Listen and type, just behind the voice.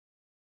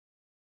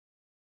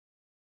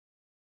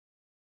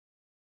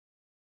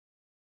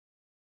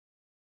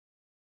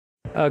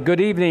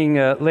Good evening,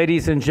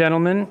 ladies and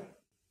gentlemen.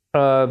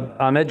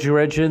 I'm Ed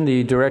Juregin,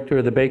 the director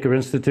of the Baker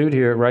Institute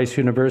here at Rice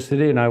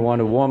University, and I want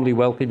to warmly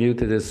welcome you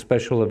to this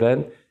special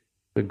event.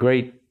 A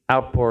great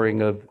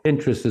outpouring of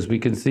interest, as we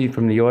can see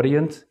from the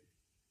audience.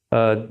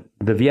 The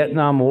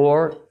Vietnam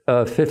War,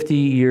 50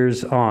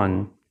 years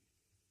on.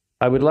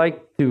 I would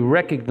like to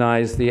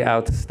recognize the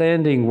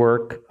outstanding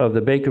work of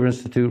the Baker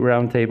Institute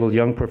Roundtable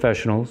Young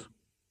Professionals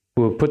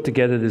who have put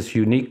together this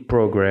unique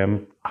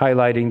program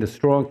highlighting the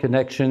strong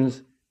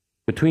connections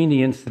between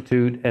the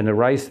Institute and the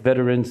Rice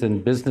Veterans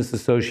and Business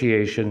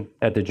Association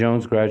at the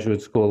Jones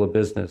Graduate School of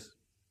Business.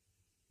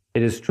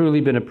 It has truly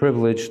been a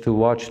privilege to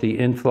watch the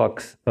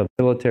influx of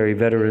military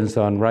veterans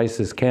on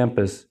Rice's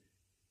campus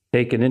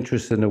take an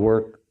interest in the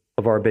work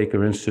of our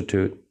Baker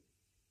Institute.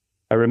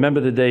 I remember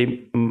the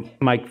day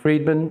Mike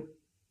Friedman,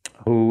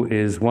 who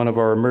is one of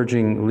our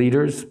emerging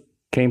leaders,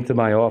 came to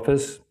my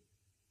office.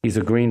 He's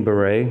a Green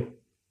Beret,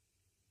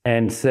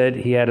 and said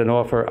he had an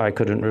offer I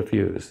couldn't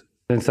refuse.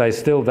 Since I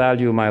still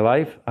value my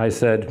life, I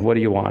said, "What do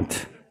you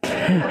want?"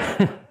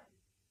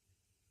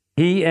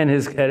 He and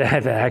his,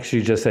 I've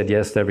actually just said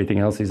yes to everything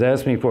else he's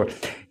asked me for.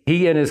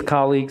 He and his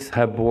colleagues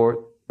have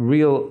brought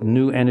real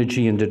new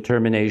energy and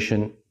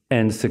determination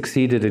and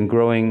succeeded in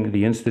growing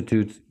the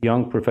Institute's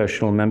young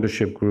professional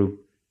membership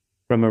group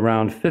from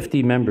around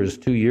 50 members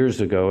 2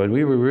 years ago, and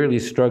we were really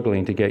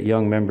struggling to get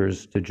young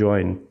members to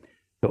join,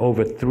 to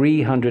over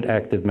 300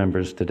 active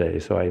members today.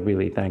 So I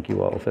really thank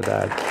you all for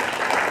that.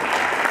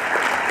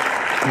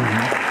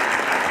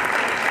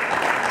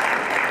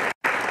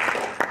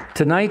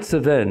 Tonight's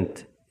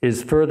event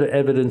is further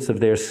evidence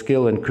of their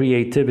skill and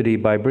creativity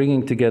by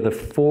bringing together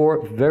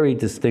 4 very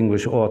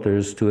distinguished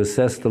authors to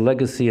assess the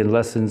legacy and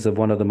lessons of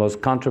one of the most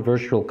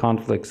controversial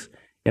conflicts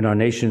in our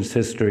nation's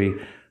history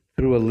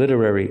through a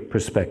literary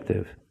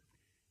perspective.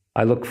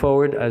 I look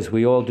forward, as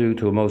we all do,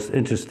 to a most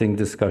interesting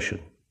discussion.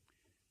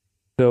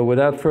 So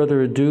without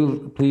further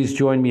ado, please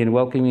join me in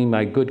welcoming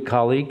my good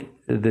colleague,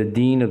 the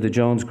Dean of the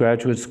Jones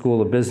Graduate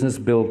School of Business,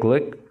 Bill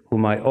Glick,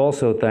 whom I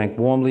also thank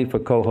warmly for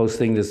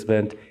co-hosting this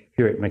event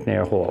here at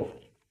McNair Hall.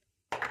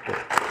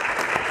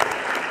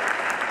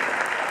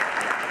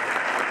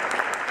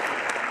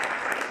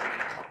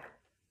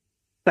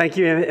 Thank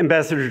you,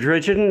 Ambassador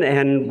Juregin,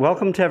 and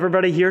welcome to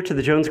everybody here to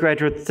the Jones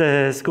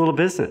Graduate School of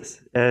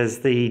Business. As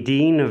the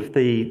Dean of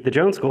the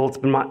Jones School, it's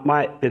been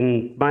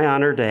my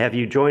honor to have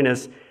you join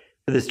us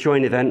for this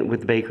joint event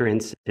with the Baker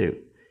Institute.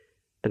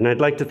 And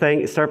I'd like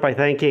to start by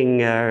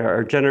thanking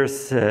our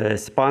generous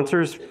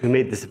sponsors who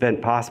made this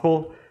event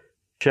possible: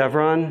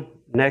 Chevron,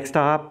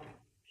 Nextop,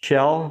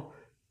 Shell,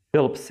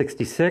 Phillips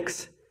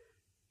 66,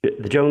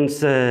 the Jones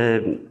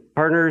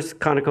partners,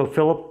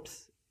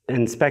 ConocoPhillips,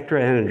 and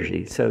Spectra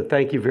Energy. So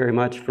thank you very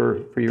much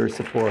for your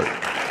support.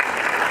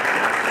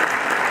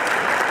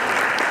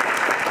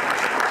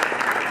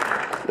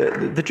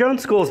 The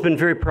Jones School has been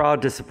very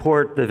proud to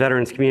support the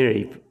veterans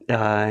community,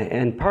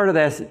 and part of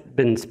that's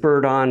been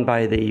spurred on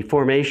by the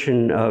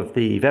formation of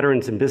the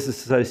Veterans and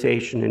Business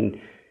Association in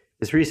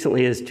as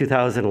recently as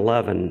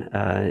 2011.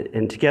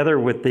 And together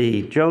with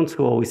the Jones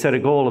School, we set a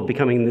goal of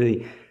becoming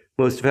the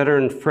most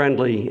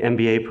veteran-friendly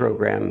MBA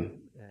program.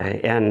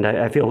 And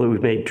I feel that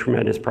we've made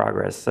tremendous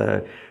progress.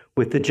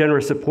 With the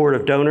generous support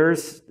of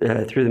donors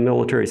through the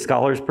Military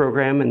Scholars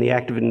Program and the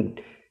active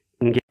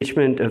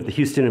engagement of the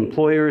Houston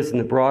employers and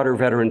the broader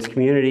veterans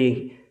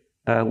community,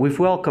 we've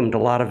welcomed a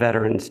lot of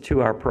veterans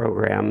to our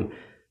program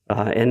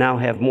and now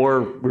have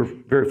more. We're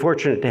very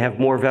fortunate to have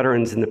more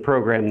veterans in the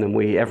program than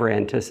we ever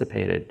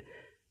anticipated.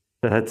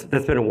 So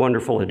that's been a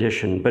wonderful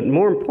addition. But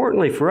more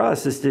importantly for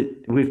us is that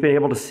we've been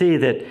able to see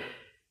that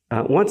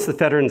once the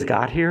veterans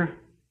got here,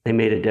 they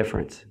made a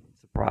difference.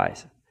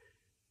 Surprise.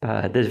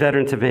 The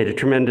veterans have made a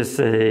tremendous,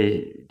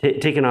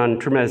 taken on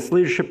tremendous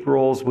leadership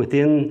roles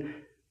within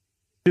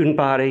the student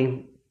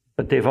body,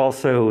 but they've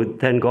also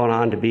then gone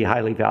on to be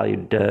highly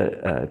valued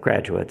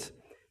graduates.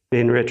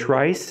 They enrich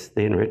Rice,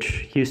 they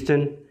enrich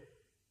Houston,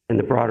 and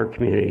the broader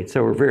community.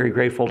 So we're very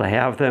grateful to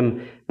have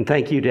them, and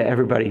thank you to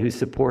everybody who's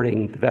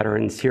supporting the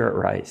veterans here at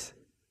Rice.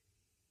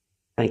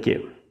 Thank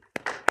you.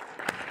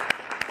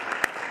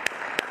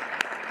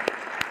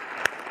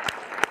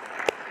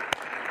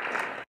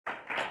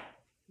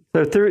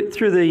 So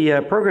through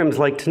the programs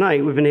like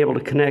tonight, we've been able to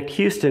connect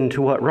Houston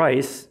to what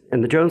Rice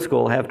and the Jones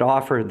School have to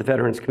offer the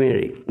veterans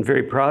community. I'm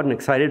very proud and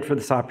excited for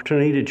this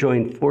opportunity to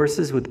join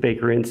forces with the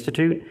Baker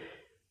Institute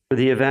for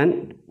the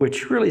event,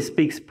 which really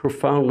speaks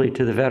profoundly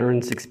to the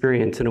veterans'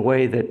 experience in a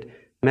way that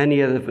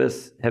many of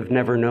us have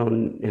never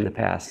known in the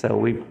past. So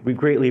we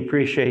greatly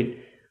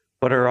appreciate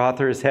what our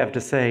authors have to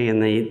say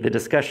and the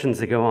discussions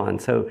that go on.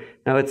 So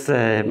now it's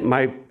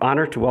my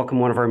honor to welcome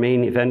one of our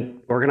main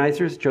event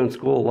organizers, Jones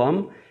School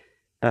alum,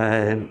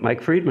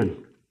 Mike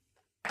Friedman.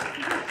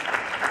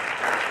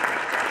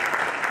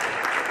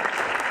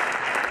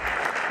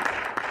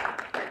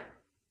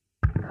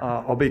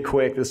 I'll be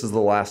quick. This is the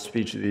last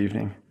speech of the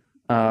evening.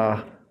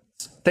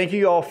 Thank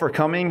you all for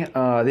coming.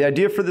 The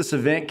idea for this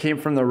event came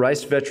from the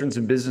Rice Veterans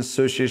and Business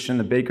Association and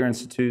the Baker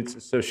Institute's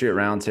Associate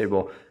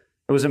Roundtable.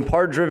 It was in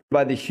part driven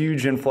by the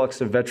huge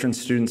influx of veteran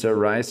students at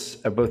Rice,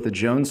 at both the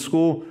Jones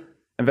School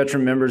and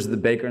veteran members of the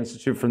Baker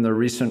Institute from the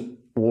recent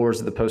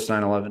wars of the post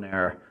 9/11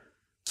 era.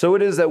 So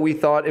it is that we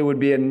thought it would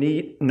be a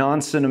neat,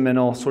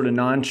 non-sentimental, sort of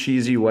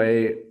non-cheesy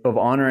way of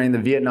honoring the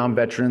Vietnam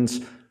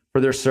veterans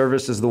for their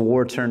service as the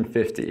war turned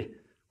 50,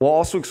 while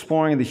also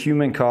exploring the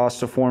human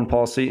cost of foreign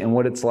policy and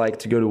what it's like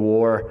to go to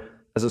war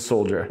as a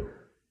soldier.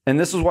 And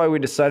this is why we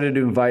decided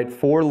to invite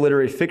 4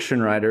 literary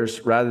fiction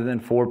writers rather than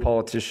 4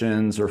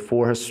 politicians or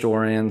 4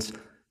 historians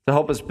to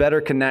help us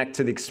better connect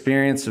to the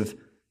experience of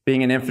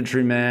being an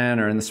infantryman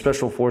or in the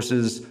special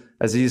forces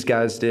as these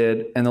guys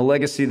did, and the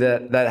legacy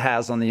that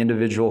has on the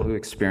individual who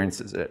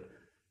experiences it.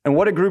 And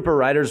what a group of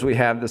writers we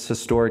have this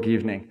historic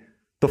evening,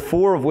 the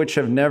 4 of which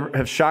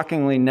have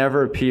shockingly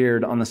never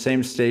appeared on the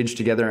same stage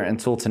together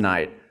until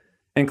tonight.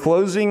 In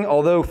closing,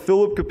 although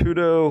Philip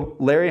Caputo,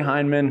 Larry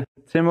Hindman,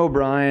 Tim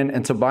O'Brien,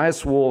 and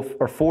Tobias Wolff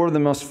are 4 of the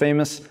most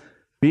famous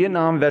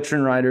Vietnam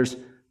veteran writers,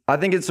 I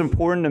think it's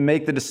important to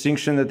make the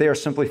distinction that they are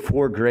simply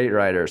 4 great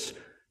writers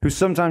who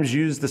sometimes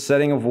use the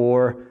setting of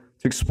war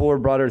to explore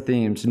broader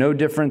themes, no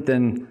different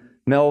than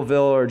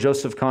Melville or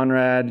Joseph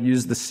Conrad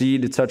used the sea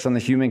to touch on the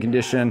human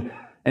condition,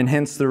 and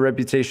hence their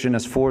reputation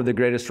as 4 of the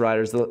greatest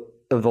writers of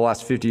the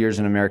last 50 years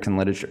in American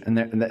literature. And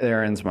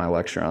there ends my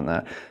lecture on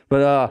that.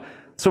 But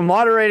so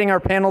moderating our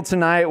panel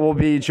tonight will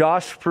be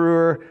Josh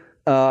Brewer,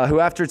 who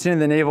after attending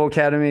the Naval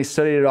Academy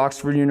studied at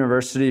Oxford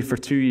University for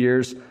 2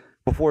 years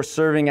before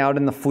serving out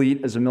in the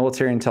fleet as a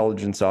military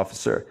intelligence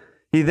officer.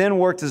 He then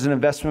worked as an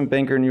investment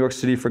banker in New York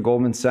City for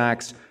Goldman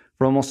Sachs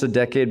for almost a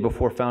decade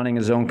before founding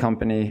his own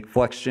company,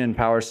 FlexGen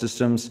Power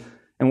Systems,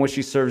 in which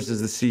he serves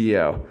as the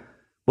CEO.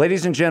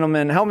 Ladies and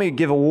gentlemen, help me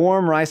give a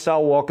warm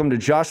Rice-style welcome to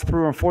Josh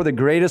Brewer and 4 of the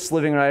greatest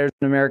living writers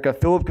in America,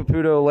 Philip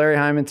Caputo, Larry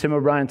Hindman, Tim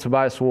O'Brien, and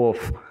Tobias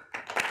Wolff.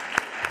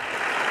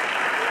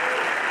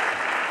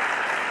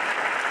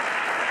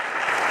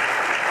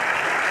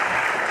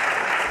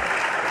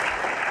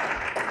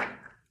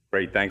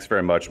 Great, thanks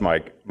very much,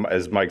 Mike.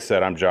 As Mike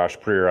said, I'm Josh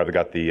Brewer. I've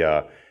got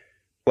the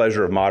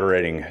pleasure of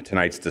moderating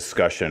tonight's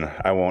discussion.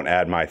 I won't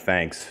add my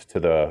thanks to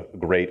the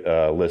great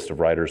list of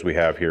writers we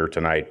have here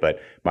tonight,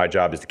 but my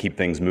job is to keep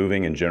things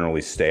moving and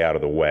generally stay out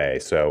of the way.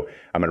 So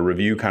I'm going to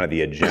review kind of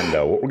the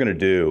agenda. What we're going to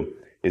do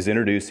is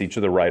introduce each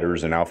of the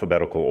writers in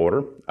alphabetical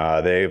order.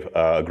 They've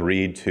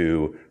agreed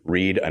to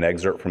read an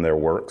excerpt from their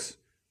works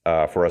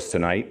for us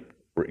tonight.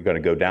 We're going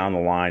to go down the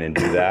line and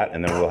do that,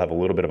 and then we'll have a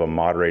little bit of a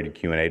moderated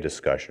Q&A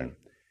discussion.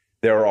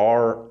 There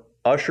are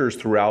ushers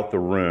throughout the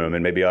room,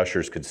 and maybe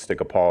ushers could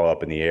stick a paw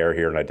up in the air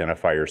here and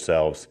identify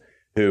yourselves,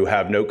 who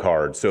have note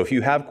cards. So if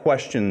you have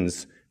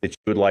questions that you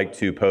would like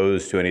to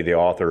pose to any of the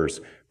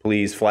authors,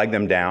 please flag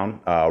them down,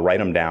 write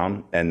them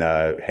down, and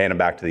hand them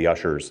back to the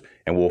ushers,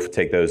 and we'll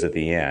take those at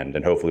the end.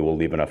 And hopefully we'll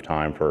leave enough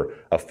time for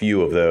a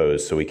few of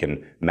those so we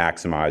can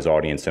maximize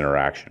audience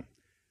interaction.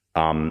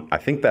 I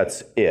think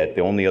that's it.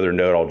 The only other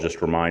note I'll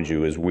just remind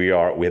you is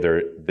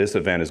this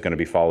event is going to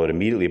be followed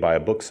immediately by a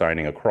book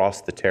signing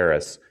across the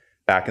terrace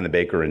back in the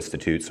Baker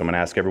Institute. So I'm going to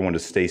ask everyone to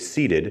stay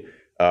seated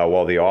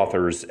while the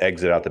authors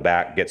exit out the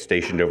back, get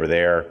stationed over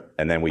there,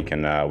 and then we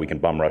can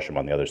bum rush them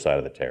on the other side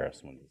of the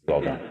terrace when it's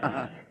all done.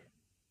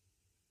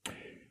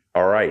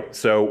 All right,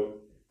 so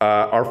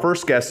our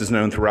first guest is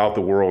known throughout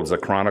the world as a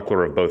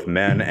chronicler of both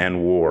men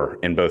and war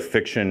in both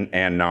fiction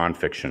and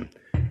nonfiction,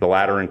 the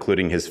latter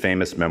including his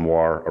famous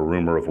memoir, A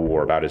Rumor of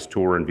War, about his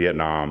tour in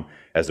Vietnam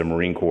as a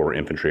Marine Corps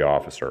infantry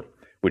officer,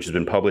 which has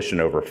been published in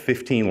over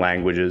 15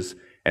 languages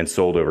and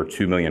sold over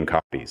 2 million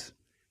copies.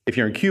 If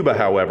you're in Cuba,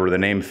 however, the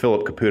name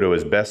Philip Caputo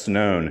is best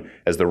known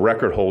as the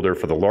record holder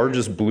for the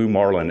largest blue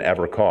marlin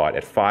ever caught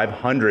at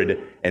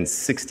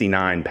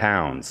 569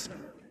 pounds.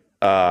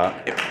 The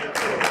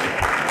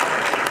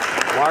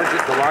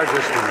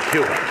largest in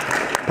Cuba.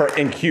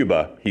 In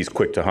Cuba, he's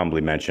quick to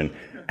humbly mention.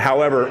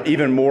 However,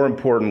 even more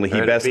importantly, he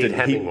bested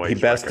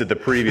the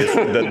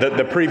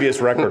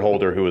previous record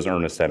holder, who was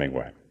Ernest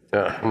Hemingway.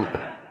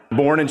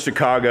 Born in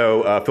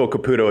Chicago, Phil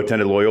Caputo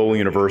attended Loyola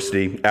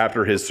University.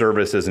 After his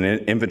service as an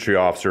infantry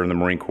officer in the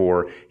Marine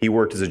Corps, he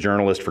worked as a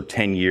journalist for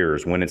 10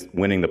 years,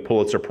 winning the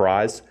Pulitzer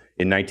Prize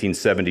in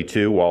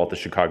 1972 while at the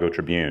Chicago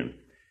Tribune.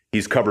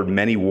 He's covered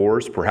many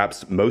wars,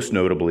 perhaps most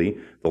notably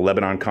the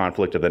Lebanon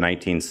conflict of the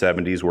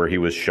 1970s, where he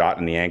was shot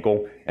in the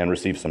ankle and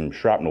received some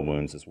shrapnel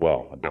wounds as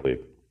well, I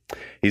believe.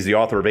 He's the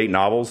author of 8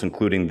 novels,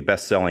 including the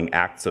best-selling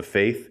Acts of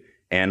Faith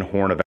and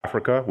Horn of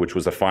Africa, which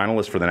was a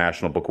finalist for the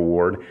National Book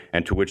Award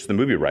and to which the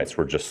movie rights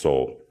were just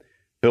sold.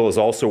 Phil has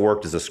also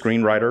worked as a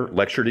screenwriter,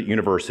 lectured at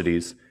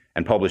universities,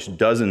 and published in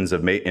dozens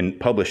of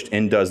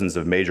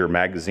major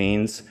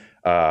magazines,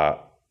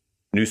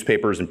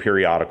 newspapers, and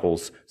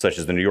periodicals such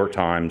as the New York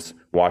Times,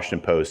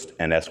 Washington Post,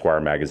 and Esquire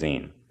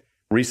magazine.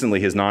 Recently,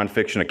 his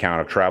nonfiction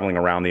account of traveling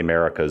around the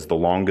Americas, The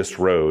Longest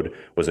Road,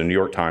 was a New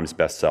York Times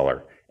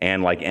bestseller.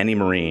 And like any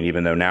Marine,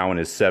 even though now in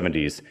his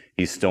 70s,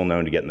 he's still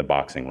known to get in the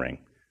boxing ring.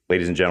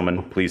 Ladies and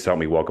gentlemen, please help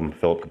me welcome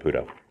Philip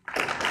Caputo.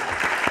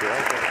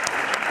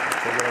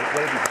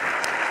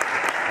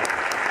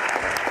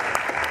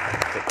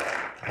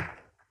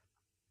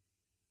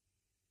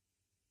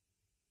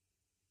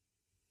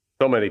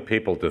 So many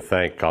people to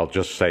thank. I'll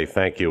just say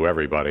thank you,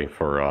 everybody,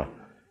 for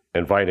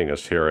inviting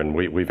us here, and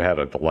we've had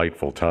a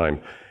delightful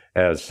time.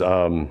 As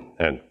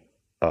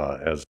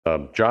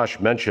Josh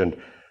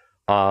mentioned,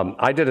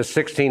 I did a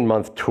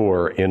 16-month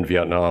tour in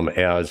Vietnam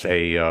as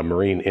a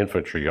Marine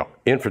infantry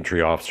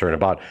officer, and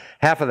about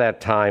half of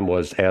that time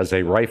was as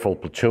a rifle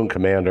platoon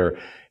commander,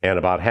 and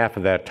about half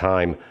of that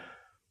time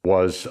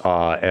was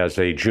as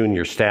a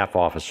junior staff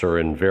officer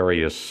in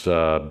various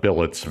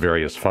billets,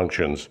 various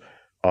functions,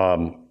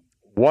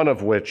 one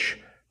of which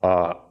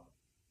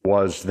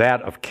was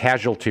that of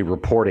casualty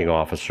reporting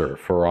officer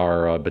for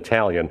our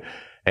battalion.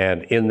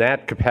 And in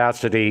that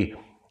capacity,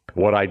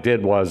 what I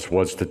did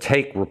was to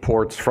take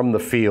reports from the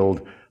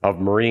field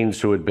of Marines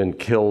who had been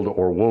killed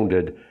or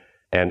wounded.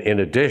 And in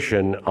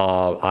addition,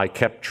 I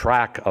kept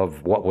track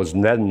of what was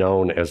then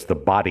known as the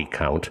body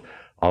count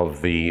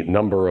of the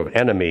number of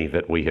enemy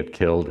that we had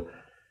killed.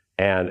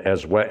 And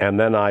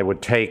then I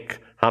would take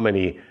how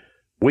many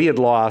we had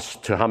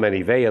lost to how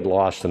many they had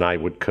lost, and I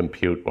would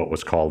compute what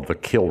was called the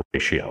kill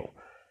ratio.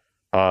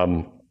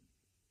 I'm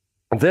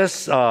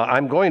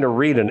going to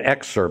read an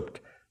excerpt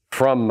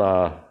from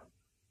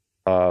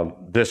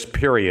this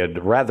period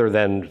rather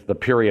than the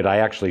period I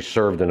actually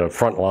served in a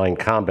frontline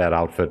combat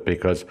outfit,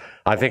 because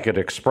I think it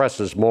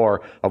expresses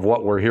more of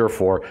what we're here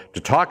for,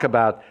 to talk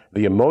about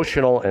the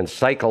emotional and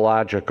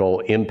psychological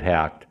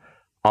impact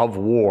of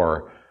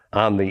war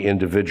on the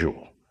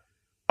individual.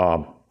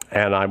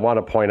 And I want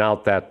to point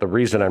out that the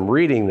reason I'm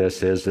reading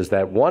this is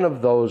that one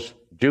of those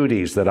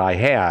duties that I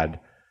had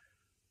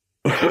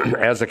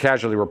as a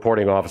casualty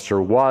reporting officer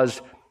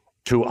was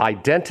to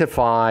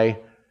identify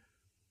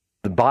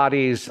the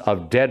bodies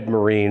of dead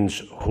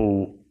Marines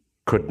who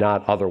could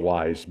not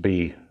otherwise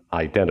be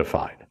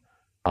identified.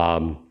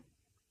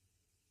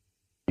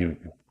 You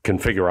can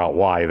figure out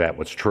why that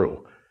was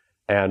true.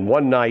 And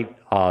one night,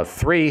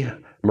 3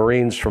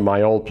 Marines from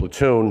my old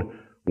platoon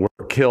were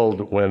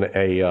killed when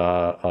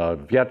a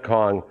Viet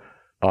Cong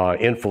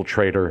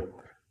infiltrator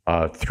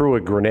threw a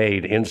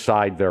grenade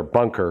inside their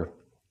bunker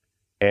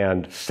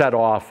and set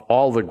off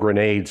all the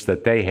grenades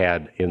that they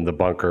had in the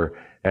bunker.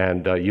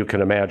 And you can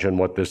imagine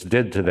what this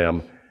did to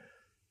them.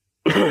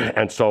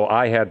 And so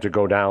I had to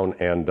go down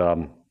and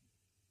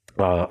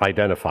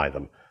identify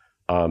them.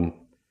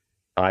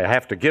 I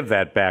have to give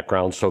that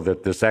background so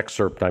that this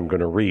excerpt I'm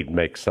going to read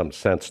makes some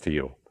sense to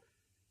you.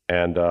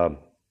 And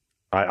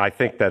I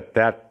think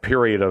that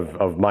period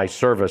of my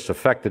service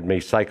affected me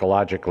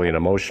psychologically and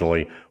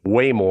emotionally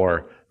way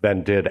more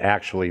than did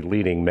actually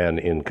leading men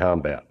in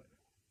combat.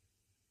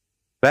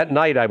 That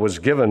night I was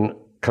given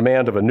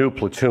command of a new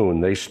platoon.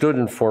 They stood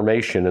in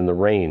formation in the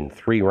rain,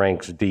 3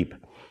 ranks deep.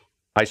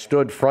 I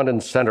stood front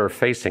and center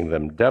facing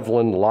them.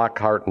 Devlin,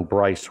 Lockhart, and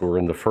Bryce were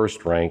in the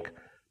first rank,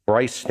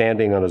 Bryce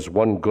standing on his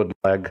one good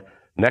leg,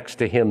 next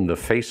to him the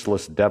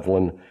faceless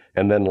Devlin,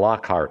 and then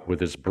Lockhart with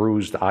his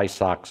bruised eye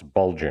socks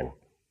bulging.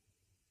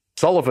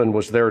 Sullivan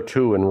was there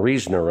too, and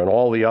Reasoner and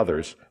all the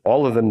others,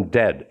 all of them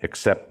dead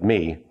except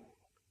me,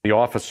 the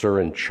officer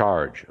in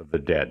charge of the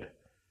dead.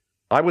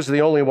 I was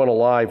the only one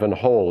alive and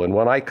whole, and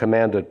when I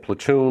commanded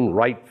platoon,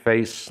 right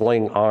face,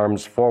 sling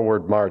arms,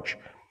 forward march,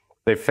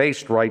 they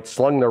faced right,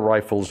 slung their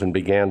rifles, and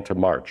began to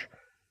march.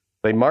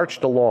 They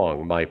marched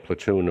along, my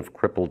platoon of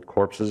crippled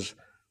corpses,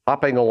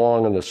 hopping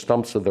along on the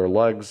stumps of their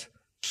legs,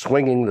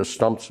 swinging the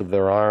stumps of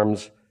their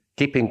arms,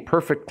 keeping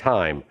perfect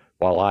time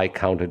while I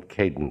counted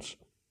cadence.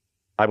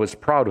 I was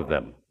proud of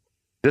them.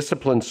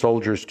 Disciplined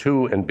soldiers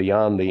to and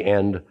beyond the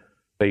end,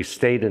 they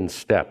stayed in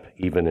step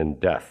even in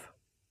death.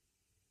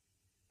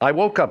 I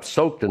woke up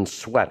soaked in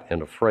sweat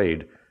and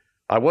afraid.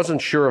 I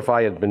wasn't sure if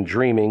I had been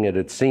dreaming. It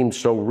had seemed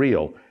so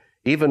real.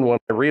 Even when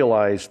I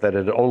realized that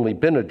it had only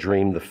been a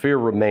dream, the fear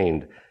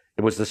remained.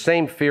 It was the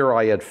same fear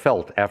I had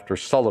felt after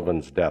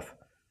Sullivan's death.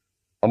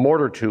 A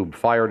mortar tube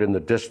fired in the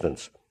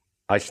distance.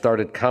 I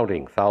started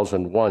counting,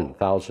 1001,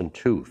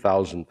 1002,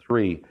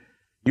 1003.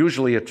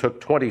 Usually it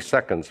took 20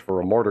 seconds for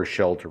a mortar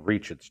shell to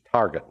reach its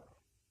target.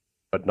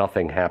 But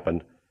nothing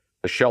happened.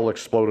 The shell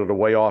exploded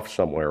away off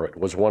somewhere. It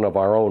was one of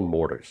our own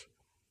mortars.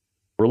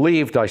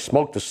 Relieved, I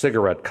smoked a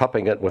cigarette,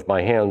 cupping it with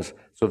my hands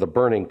so the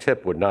burning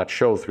tip would not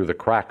show through the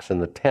cracks in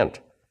the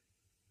tent.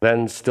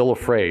 Then, still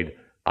afraid,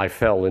 I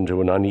fell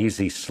into an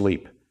uneasy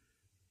sleep.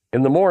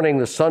 In the morning,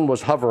 the sun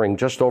was hovering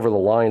just over the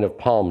line of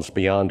palms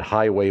beyond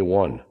Highway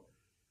 1.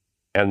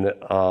 And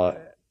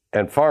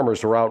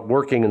farmers were out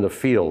working in the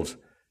fields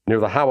near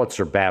the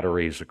howitzer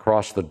batteries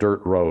across the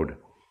dirt road.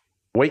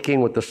 Waking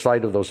with the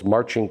sight of those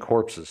marching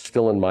corpses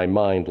still in my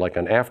mind like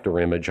an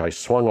afterimage, I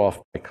swung off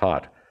my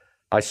cot.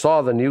 I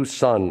saw the new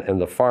sun and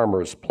the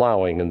farmers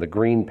plowing in the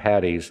green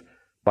paddies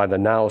by the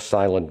now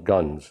silent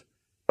guns,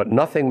 but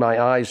nothing my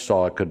eyes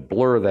saw could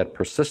blur that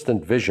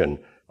persistent vision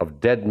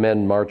of dead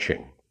men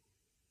marching.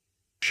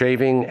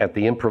 Shaving at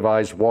the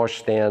improvised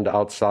washstand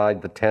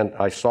outside the tent,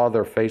 I saw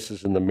their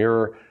faces in the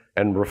mirror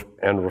and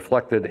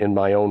reflected in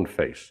my own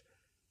face.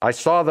 I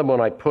saw them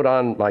when I put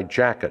on my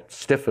jacket,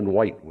 stiff and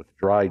white with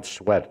dried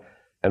sweat,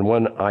 and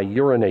when I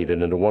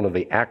urinated into one of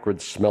the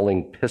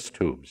acrid-smelling piss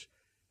tubes.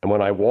 and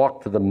when I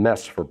walked to the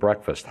mess for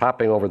breakfast,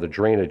 hopping over the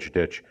drainage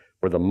ditch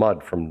where the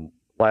mud from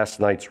last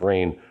night's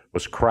rain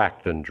was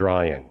cracked and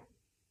drying.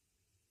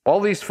 All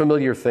these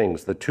familiar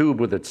things, the tube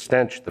with its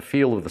stench, the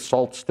feel of the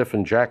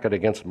salt-stiffened jacket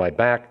against my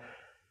back,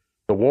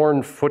 the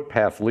worn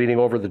footpath leading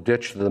over the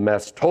ditch to the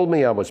mess, told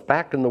me I was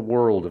back in the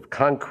world of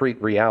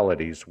concrete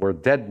realities where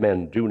dead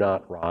men do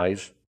not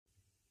rise.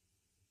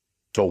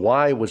 So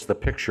why was the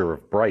picture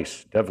of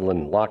Bryce,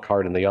 Devlin,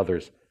 Lockhart, and the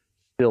others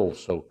still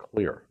so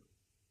clear?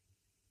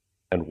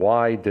 And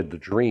why did the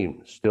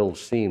dream still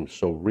seem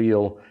so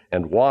real?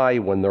 And why,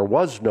 when there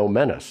was no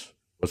menace,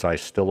 was I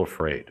still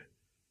afraid?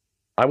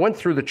 I went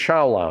through the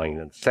chow line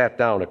and sat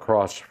down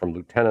across from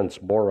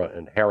Lieutenants Mora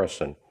and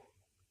Harrison.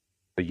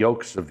 The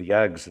yolks of the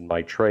eggs in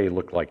my tray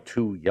looked like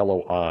two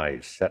yellow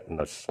eyes set in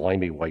a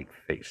slimy white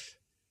face.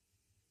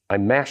 I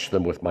mashed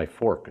them with my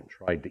fork and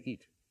tried to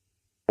eat.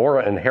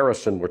 Mora and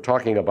Harrison were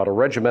talking about a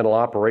regimental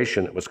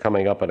operation that was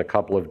coming up in a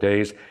couple of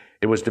days.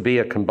 It was to be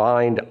a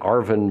combined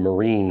ARVN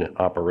Marine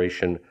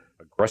operation,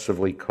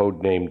 aggressively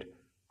codenamed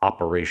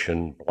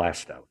Operation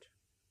Blastout.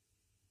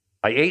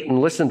 I ate and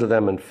listened to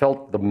them and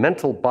felt the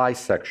mental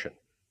bisection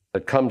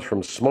that comes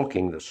from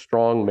smoking the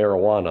strong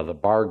marijuana the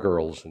bar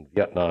girls in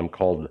Vietnam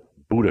called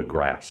Buddha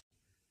grass.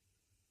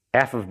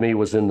 Half of me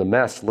was in the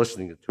mess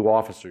listening to two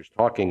officers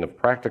talking of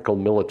practical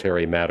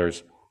military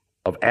matters,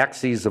 of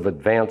axes of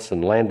advance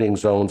and landing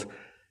zones,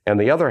 and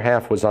the other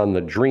half was on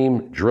the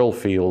dream drill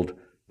field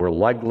where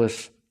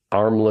legless,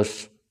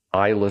 armless,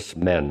 eyeless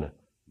men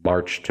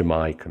marched to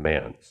my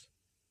commands.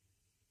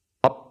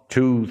 Up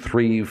 2,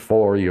 3,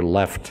 4, your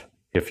left,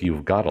 if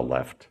you've got a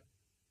left.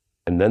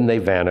 And then they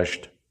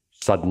vanished,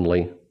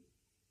 suddenly.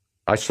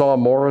 I saw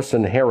Morris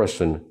and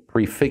Harrison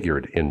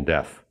prefigured in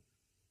death.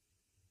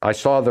 I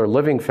saw their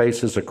living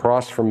faces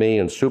across from me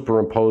and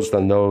superimposed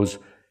on those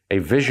a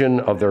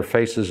vision of their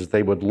faces as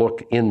they would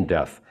look in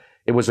death.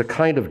 It was a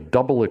kind of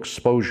double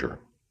exposure.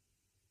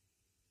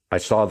 I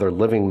saw their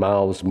living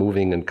mouths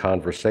moving in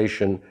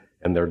conversation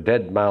and their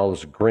dead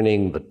mouths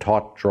grinning the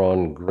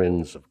taut-drawn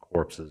grins of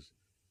corpses.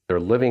 Their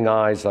living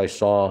eyes I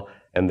saw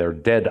and their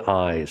dead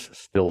eyes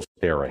still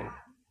staring.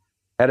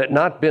 Had it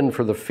not been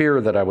for the fear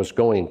that I was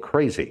going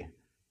crazy,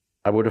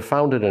 I would have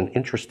found it an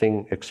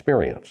interesting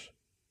experience.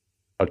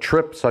 A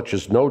trip such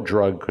as no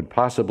drug could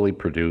possibly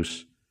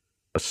produce.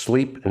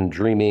 Asleep and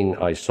dreaming,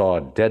 I saw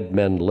dead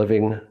men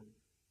living.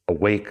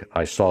 Awake,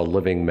 I saw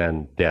living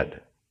men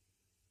dead.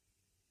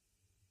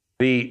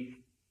 The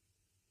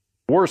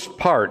worst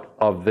part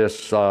of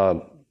this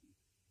job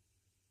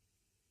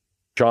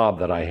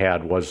that I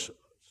had was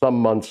some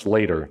months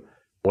later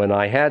when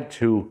I had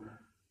to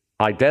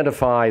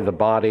identify the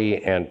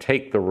body and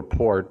take the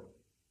report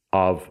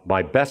of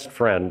my best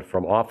friend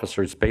from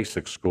Officers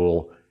Basic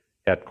School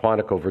at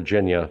Quantico,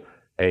 Virginia,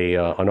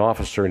 an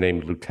officer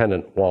named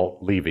Lieutenant Walt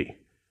Levy.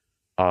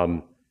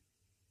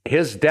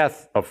 His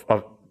death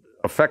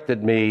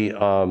affected me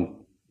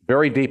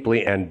very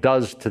deeply and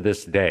does to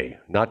this day.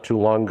 Not too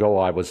long ago,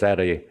 I was at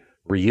a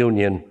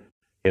reunion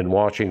in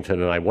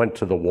Washington, and I went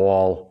to the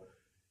wall,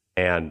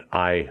 and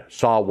I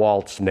saw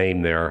Walt's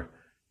name there,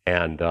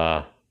 and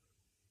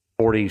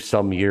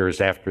 40-some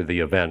years after the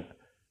event,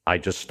 I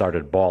just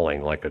started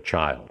bawling like a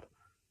child.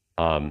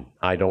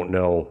 I don't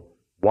know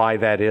why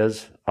that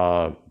is,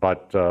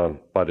 but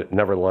it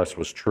nevertheless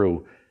was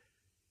true.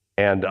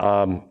 And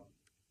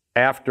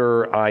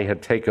after I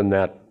had taken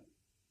that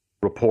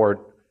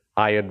report,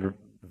 I had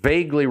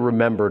vaguely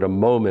remembered a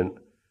moment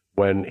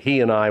when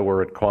he and I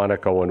were at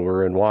Quantico and we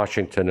were in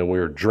Washington and we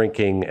were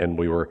drinking and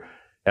we were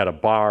at a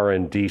bar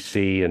in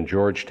D.C. and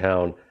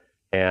Georgetown,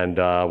 and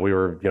we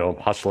were,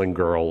 hustling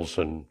girls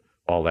and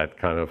all that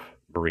kind of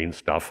Marine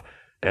stuff.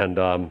 And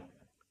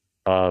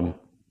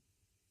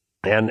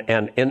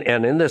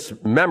in this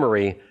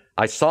memory,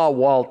 I saw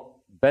Walt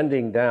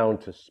bending down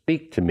to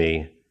speak to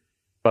me,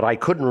 but I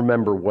couldn't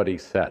remember what he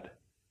said.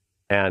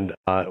 And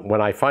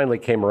when I finally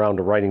came around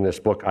to writing this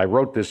book, I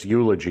wrote this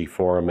eulogy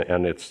for him,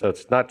 and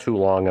it's not too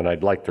long, and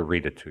I'd like to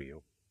read it to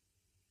you.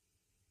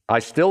 I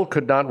still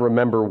could not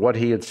remember what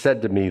he had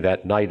said to me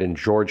that night in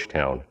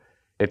Georgetown.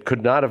 It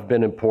could not have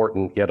been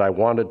important, yet I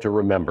wanted to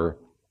remember.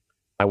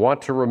 I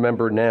want to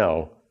remember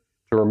now,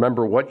 to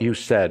remember what you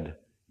said,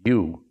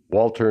 you,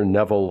 Walter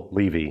Neville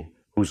Levy,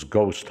 whose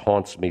ghost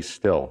haunts me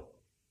still.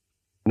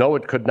 No,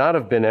 it could not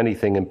have been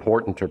anything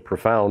important or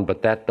profound,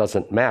 but that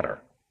doesn't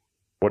matter.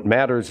 What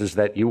matters is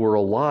that you were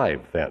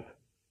alive then,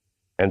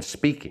 and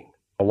speaking,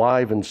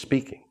 alive and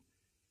speaking.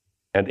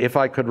 And if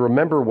I could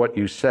remember what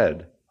you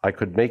said, I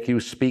could make you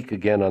speak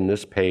again on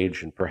this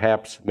page and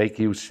perhaps make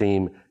you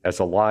seem as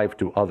alive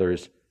to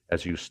others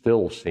as you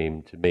still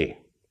seem to me.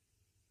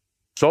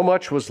 So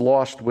much was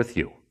lost with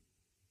you,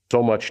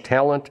 so much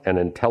talent and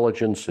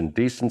intelligence and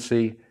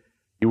decency.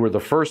 You were the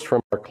first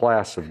from our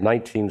class of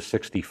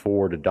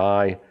 1964 to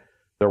die.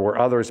 There were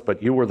others,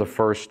 but you were the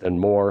first and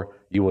more.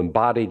 You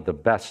embodied the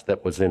best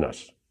that was in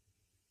us.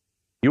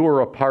 You were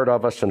a part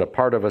of us, and a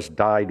part of us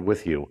died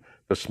with you,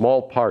 the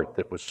small part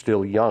that was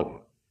still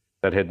young,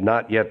 that had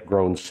not yet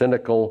grown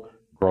cynical,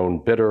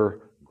 grown bitter,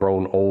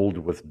 grown old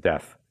with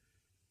death.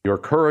 Your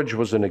courage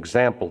was an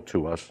example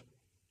to us,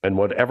 and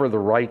whatever the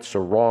rights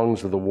or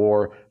wrongs of the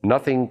war,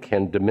 nothing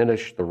can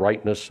diminish the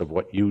rightness of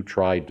what you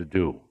tried to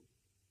do.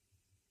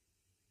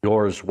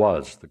 Yours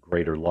was the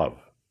greater love.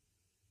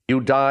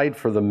 You died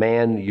for the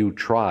man you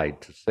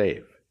tried to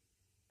save,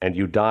 and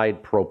you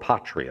died pro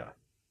patria.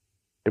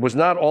 It was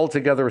not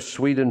altogether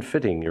sweet and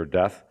fitting, your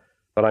death,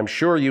 but I'm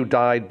sure you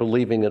died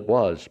believing it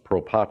was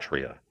pro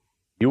patria.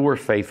 You were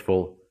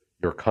faithful,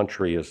 your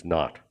country is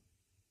not.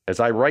 As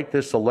I write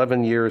this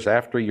 11 years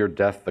after your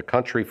death, the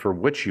country for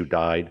which you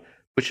died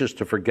wishes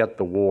to forget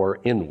the war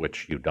in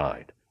which you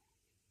died.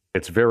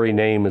 Its very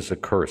name is a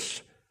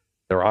curse.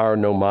 There are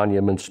no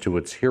monuments to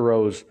its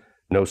heroes,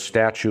 no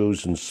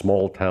statues in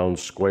small town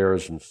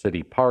squares and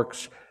city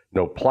parks,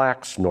 no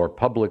plaques, nor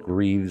public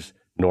wreaths,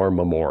 nor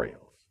memorials.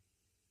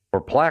 For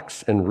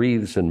plaques and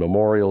wreaths and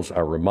memorials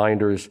are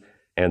reminders,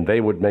 and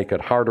they would make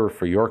it harder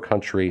for your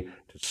country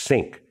to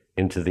sink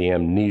into the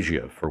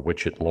amnesia for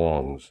which it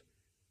longs.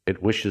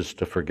 It wishes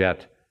to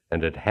forget,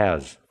 and it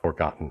has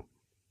forgotten.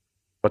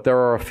 But there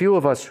are a few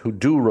of us who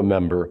do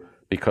remember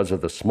because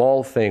of the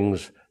small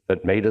things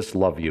that made us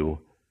love you,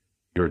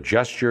 your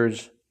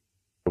gestures,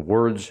 the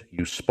words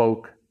you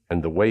spoke,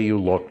 and the way you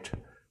looked.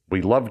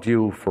 We loved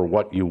you for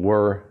what you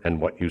were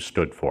and what you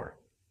stood for.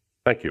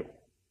 Thank you.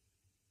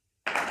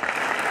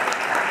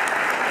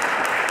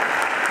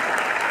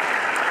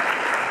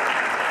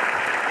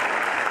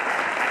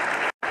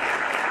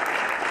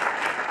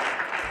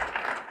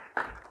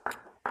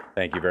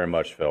 Thank you very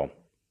much, Phil.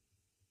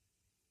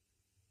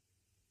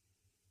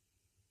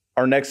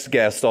 Our next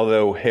guest,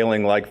 although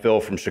hailing like Phil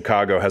from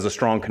Chicago, has a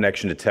strong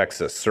connection to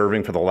Texas,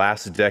 serving for the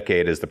last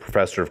decade as the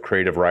professor of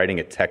creative writing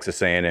at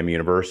Texas A&M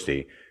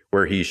University,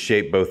 where he's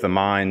shaped both the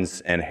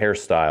minds and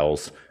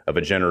hairstyles of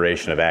a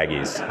generation of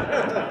Aggies.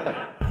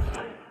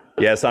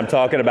 Yes, I'm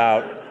talking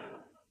about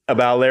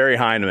Larry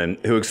Heineman,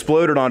 who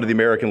exploded onto the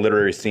American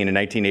literary scene in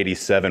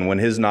 1987 when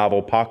his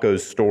novel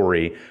Paco's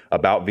Story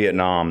about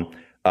Vietnam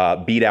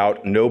beat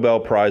out Nobel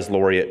Prize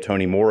laureate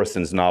Toni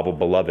Morrison's novel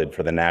Beloved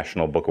for the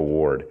National Book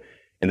Award.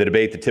 In the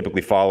debate that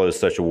typically follows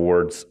such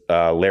awards,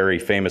 Larry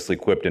famously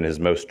quipped in his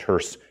most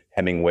terse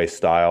Hemingway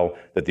style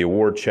that the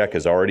award check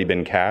has already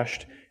been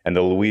cashed and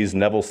the Louise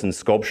Nevelson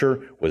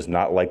sculpture was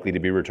not likely to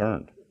be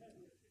returned.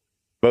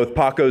 Both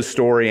Paco's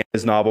Story and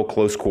his novel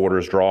Close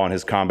Quarters draw on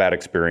his combat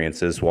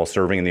experiences while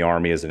serving in the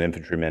Army as an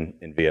infantryman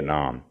in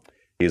Vietnam.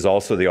 He is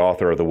also the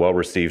author of the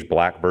well-received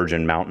Black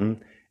Virgin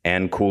Mountain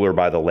and Cooler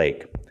by the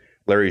Lake.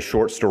 Larry's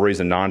short stories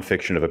and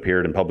nonfiction have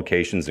appeared in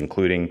publications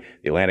including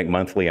the Atlantic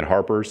Monthly and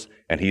Harper's,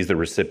 and he's the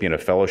recipient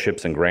of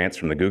fellowships and grants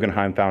from the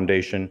Guggenheim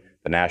Foundation,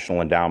 the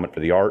National Endowment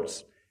for the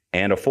Arts,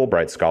 and a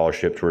Fulbright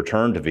Scholarship to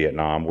return to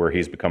Vietnam, where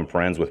he's become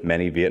friends with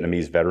many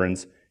Vietnamese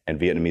veterans and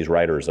Vietnamese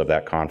writers of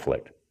that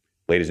conflict.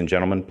 Ladies and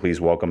gentlemen, please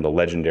welcome the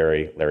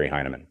legendary Larry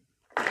Heineman.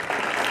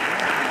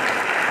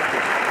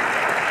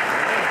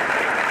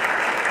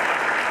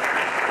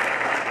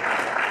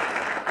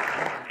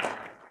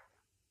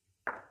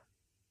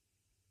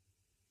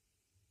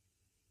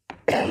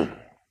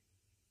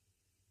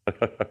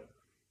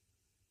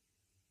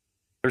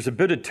 There's a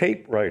bit of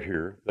tape right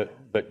here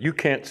that you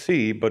can't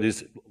see, but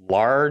is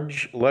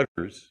large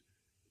letters.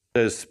 It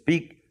says,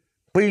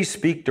 please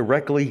speak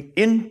directly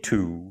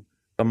into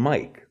the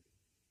mic.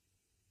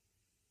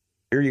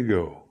 Here you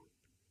go.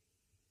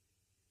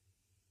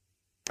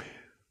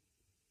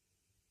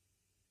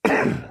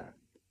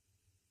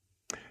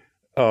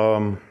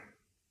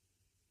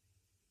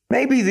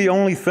 Maybe the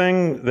only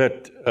thing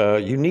that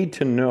you need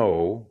to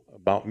know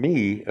about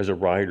me as a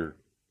writer.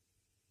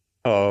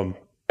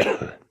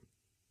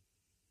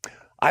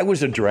 I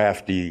was a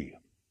draftee.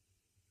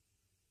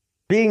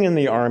 Being in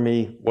the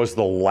Army was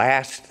the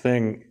last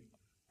thing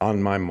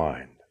on my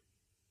mind.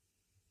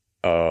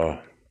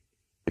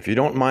 If you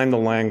don't mind the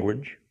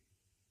language,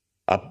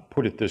 I'll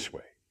put it this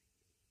way.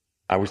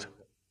 I was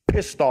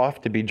pissed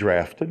off to be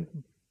drafted,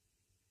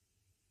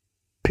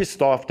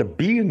 pissed off to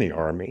be in the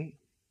Army.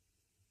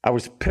 I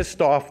was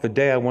pissed off the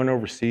day I went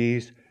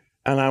overseas,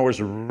 and I was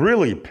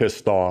really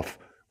pissed off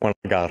when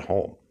I got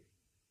home.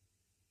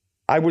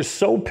 I was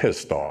so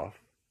pissed off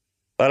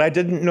that I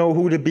didn't know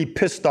who to be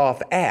pissed off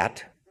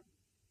at,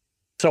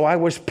 so I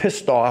was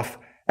pissed off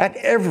at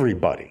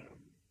everybody.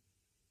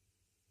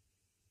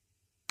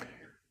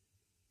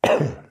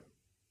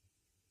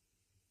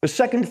 The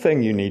second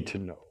thing you need to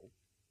know,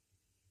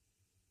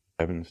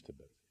 heavens to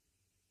bed.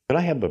 Can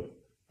I have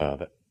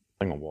that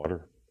thing of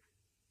water?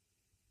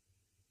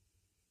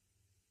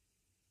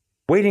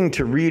 Waiting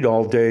to read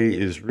all day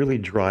is really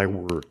dry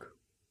work.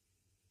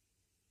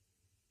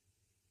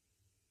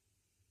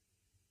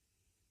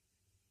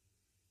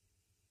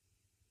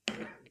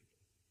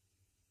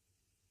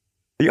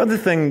 The other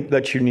thing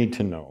that you need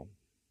to know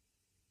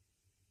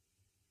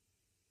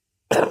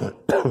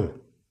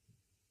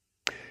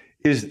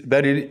is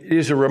that it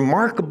is a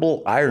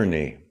remarkable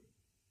irony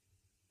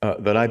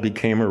that I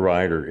became a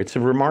writer. It's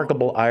a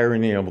remarkable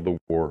irony of the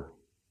war.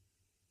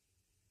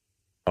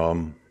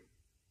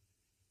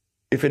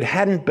 If it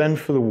hadn't been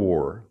for the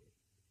war,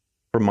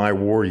 for my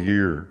war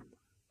year,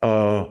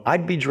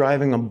 I'd be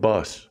driving a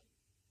bus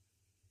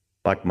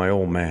like my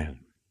old man.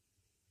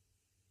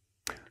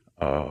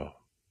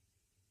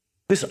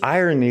 This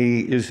irony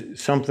is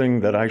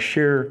something that I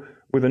share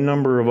with a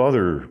number of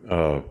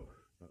other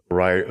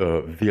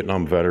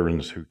Vietnam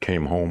veterans who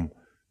came home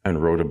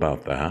and wrote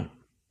about that,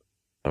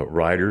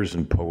 writers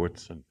and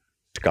poets and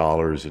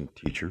scholars and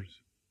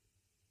teachers.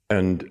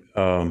 And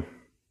the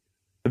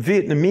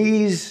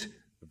Vietnamese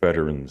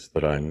veterans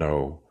that I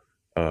know,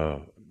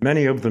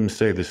 many of them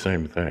say the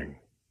same thing.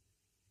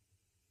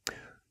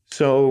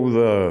 So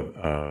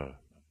the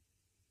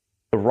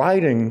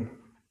writing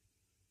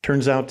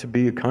turns out to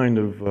be a kind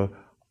of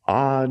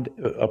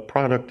a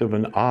product of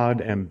an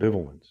odd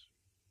ambivalence.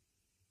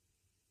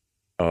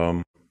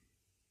 When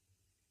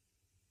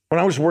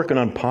I was working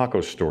on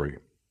Paco's story,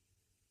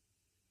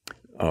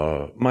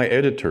 my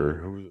editor,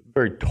 who was a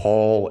very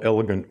tall,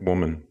 elegant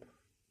woman,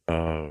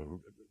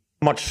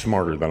 much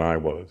smarter than I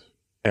was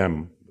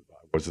then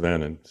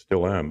and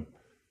still am,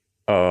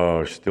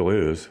 still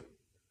is,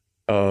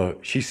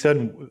 she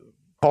said,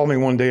 called me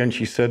one day and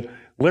she said,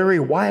 "Larry,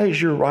 why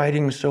is your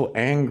writing so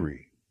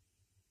angry?"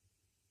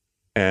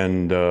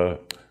 And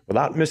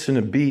without missing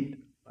a beat,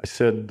 I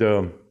said,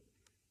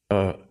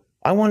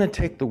 I want to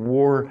take the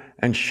war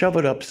and shove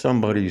it up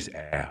somebody's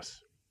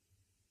ass.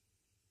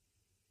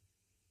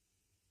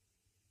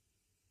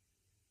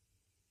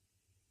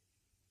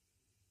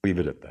 Leave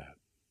it at that.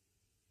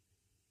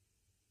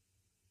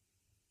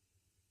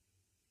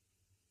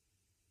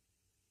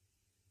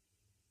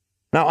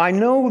 Now, I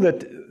know that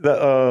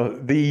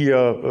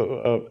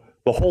the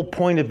whole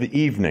point of the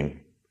evening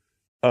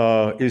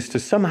is to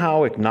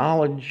somehow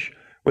acknowledge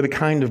with a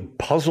kind of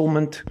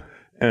puzzlement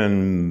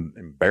and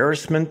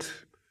embarrassment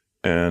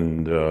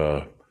and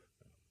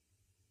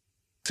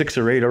 6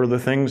 or 8 other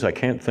things I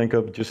can't think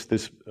of just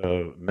this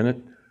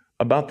minute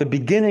about the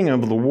beginning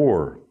of the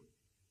war.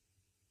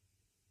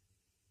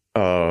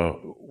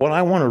 What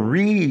I want to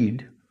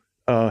read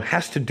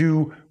has to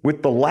do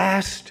with the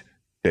last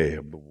day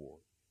of the war.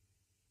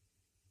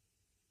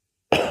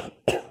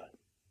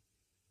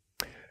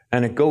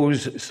 And it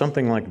goes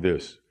something like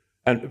this.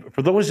 And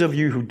for those of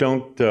you who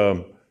don't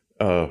know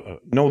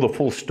the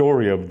full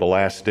story of the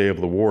last day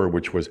of the war,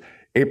 which was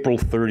April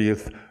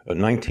 30th,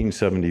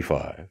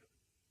 1975,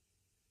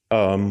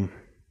 when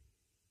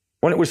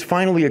it was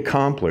finally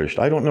accomplished,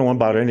 I don't know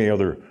about any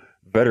other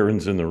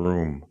veterans in the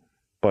room,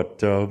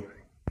 but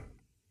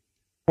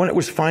when it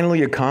was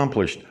finally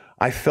accomplished,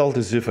 I felt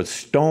as if a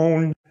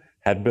stone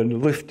had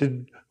been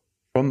lifted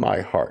from my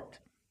heart.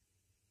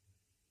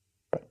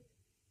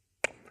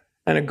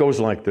 And it goes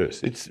like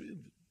this. It's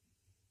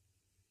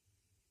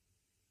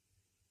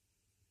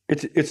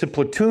a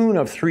platoon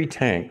of 3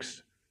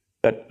 tanks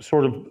that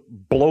sort of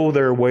blow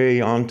their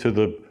way onto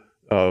the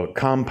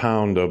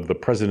compound of the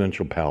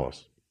presidential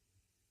palace.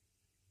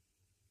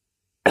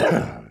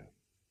 The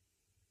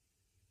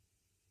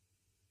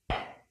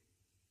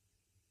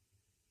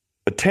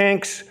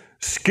tanks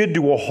skid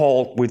to a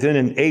halt within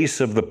an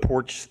ace of the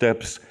porch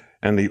steps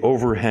and the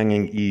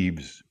overhanging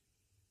eaves.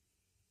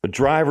 The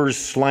drivers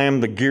slam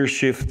the gear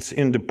shifts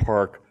into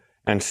park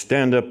and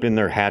stand up in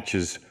their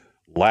hatches,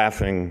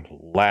 laughing,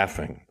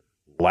 laughing,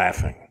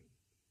 laughing.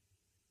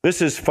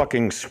 This is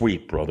fucking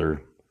sweet,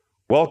 brother.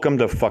 Welcome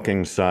to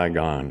fucking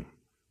Saigon.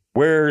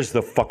 Where's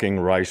the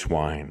fucking rice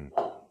wine?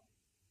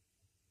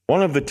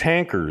 One of the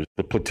tankers,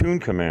 the platoon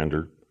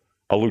commander,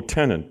 a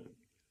lieutenant,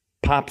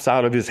 pops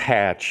out of his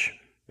hatch,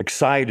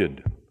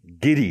 excited,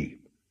 giddy.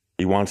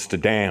 He wants to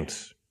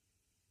dance.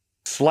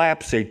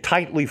 Slaps a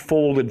tightly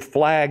folded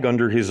flag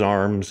under his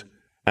arms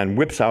and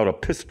whips out a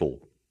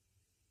pistol.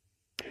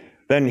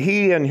 Then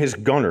he and his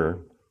gunner,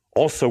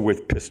 also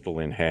with pistol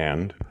in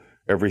hand,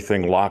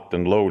 everything locked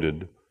and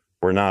loaded,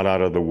 we're not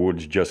out of the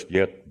woods just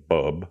yet,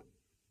 bub,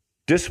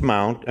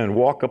 dismount and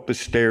walk up the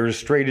stairs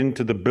straight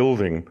into the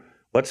building.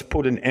 Let's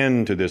put an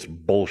end to this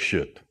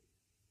bullshit.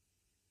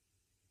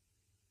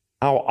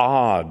 How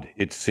odd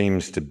it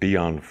seems to be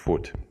on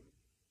foot.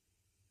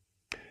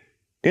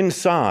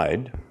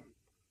 Inside,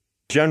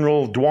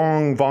 General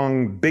Duong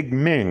Vong Big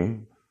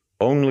Ming,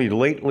 only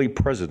lately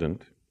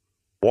president,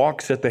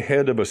 walks at the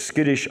head of a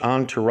skittish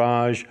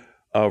entourage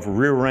of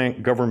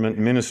rear-rank government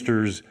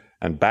ministers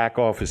and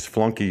back-office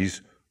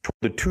flunkies toward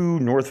the 2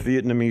 North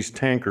Vietnamese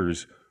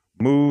tankers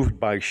moved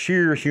by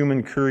sheer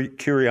human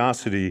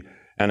curiosity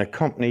and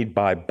accompanied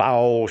by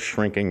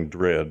bowel-shrinking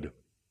dread.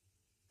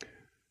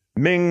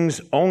 Ming's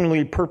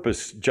only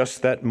purpose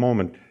just that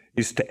moment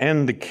is to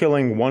end the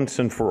killing once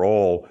and for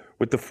all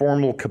with the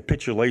formal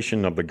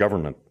capitulation of the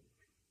government.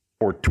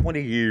 For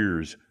 20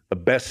 years, the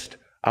best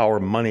our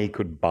money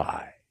could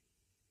buy.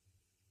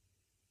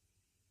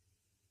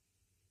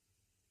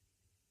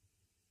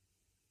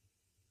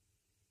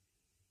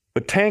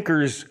 The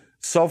tankers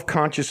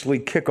self-consciously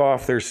kick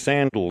off their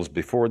sandals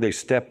before they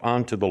step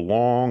onto the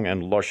long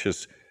and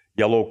luscious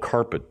yellow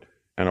carpet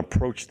and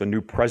approach the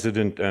new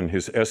president and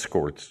his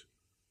escorts.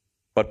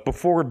 But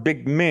before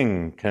Big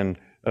Ming can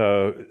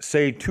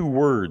say 2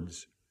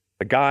 words,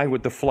 the guy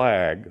with the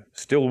flag,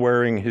 still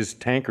wearing his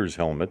tanker's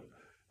helmet,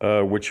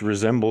 which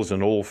resembles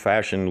an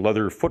old-fashioned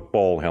leather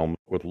football helmet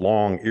with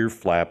long ear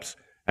flaps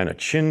and a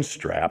chin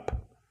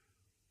strap,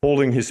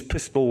 holding his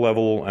pistol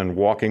level and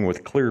walking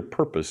with clear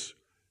purpose,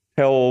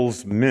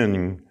 tells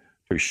Ming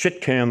to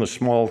shit-can the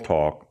small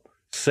talk,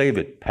 save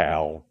it,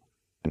 pal,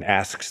 and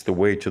asks the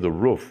way to the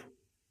roof.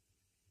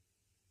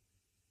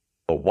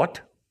 The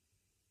what?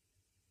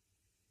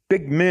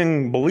 Big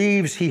Ming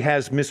believes he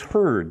has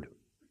misheard.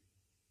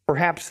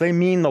 Perhaps they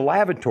mean the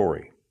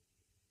lavatory.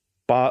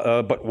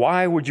 But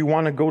why would you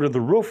want to go to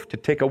the roof to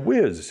take a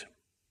whiz?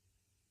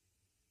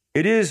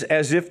 It is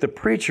as if the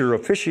preacher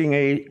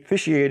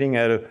officiating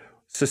at a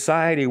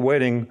society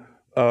wedding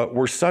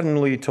were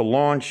suddenly to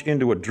launch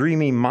into a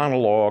dreamy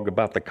monologue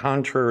about the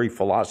contrary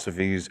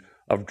philosophies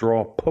of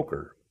draw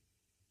poker.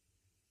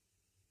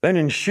 Then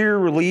in sheer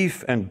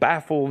relief and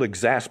baffled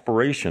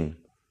exasperation,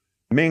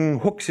 Ming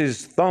hooks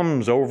his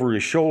thumbs over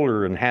his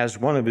shoulder and has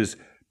one of his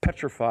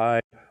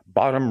petrified,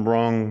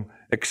 bottom-rung,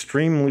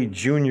 extremely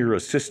junior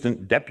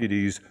assistant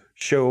deputies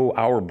show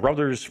our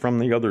brothers from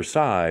the other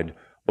side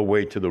the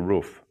way to the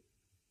roof.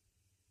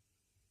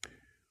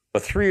 The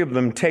three of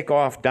them take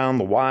off down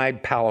the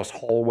wide palace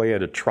hallway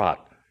at a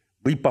trot,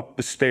 leap up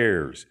the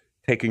stairs,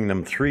 taking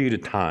them three at a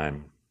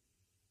time.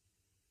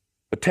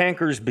 The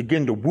tankers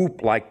begin to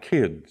whoop like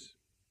kids.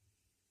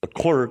 The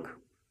clerk,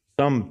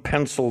 some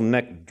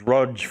pencil-necked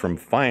drudge from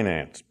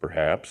finance,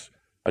 perhaps,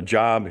 a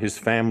job his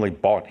family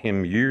bought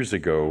him years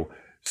ago,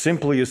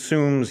 simply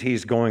assumes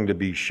he's going to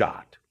be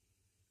shot.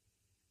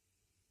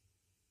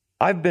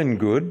 I've been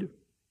good.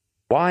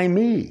 Why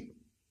me?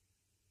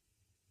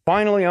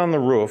 Finally on the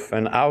roof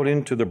and out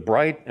into the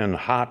bright and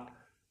hot,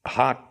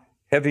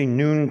 heavy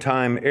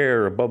noontime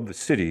air above the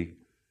city,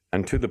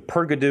 and to the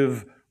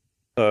purgative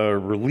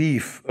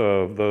relief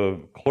of the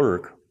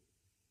clerk,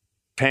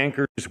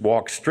 tankers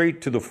walk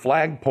straight to the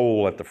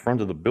flagpole at the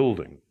front of the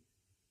building.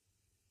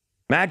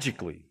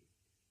 Magically,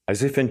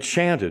 as if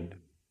enchanted,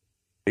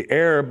 the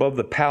air above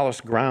the palace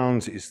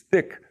grounds is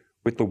thick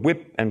with the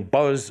whip and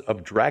buzz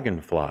of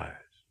dragonflies.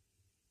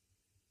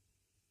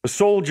 The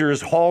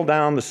soldiers haul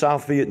down the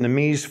South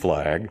Vietnamese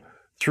flag,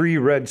 3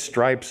 red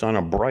stripes on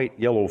a bright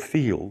yellow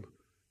field,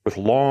 with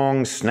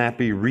long,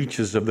 snappy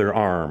reaches of their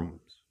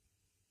arms.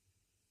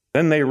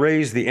 Then they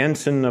raise the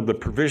ensign of the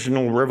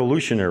Provisional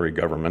Revolutionary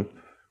Government,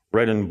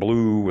 red and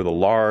blue with a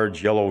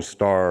large yellow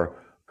star,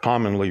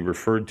 commonly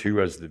referred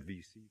to as the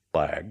VC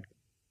flag.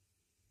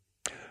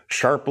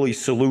 Sharply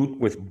salute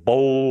with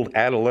bold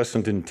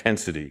adolescent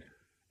intensity,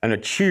 and a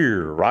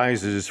cheer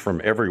rises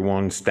from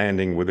everyone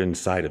standing within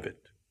sight of it.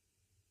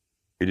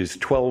 It is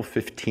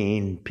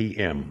 12:15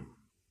 p.m.,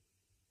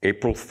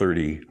 April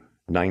 30,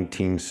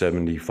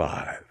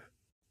 1975.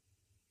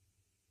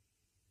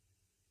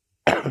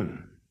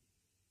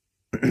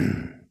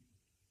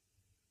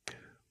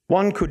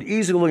 One could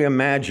easily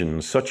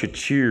imagine such a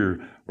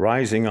cheer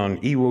rising on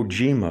Iwo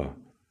Jima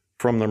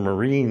from the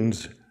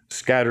Marines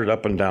scattered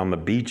up and down the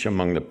beach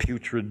among the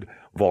putrid,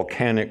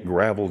 volcanic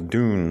gravel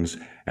dunes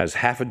as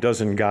half a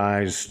dozen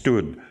guys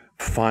stood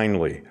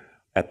finally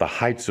at the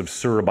heights of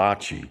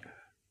Suribachi,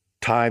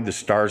 tied the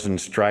stars and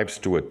stripes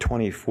to a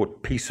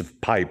 20-foot piece of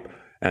pipe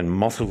and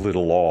muscled it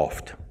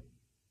aloft.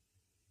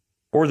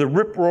 Or the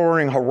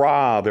rip-roaring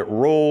hurrah that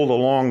rolled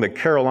along the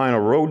Carolina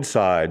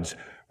roadsides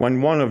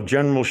when one of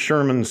General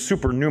Sherman's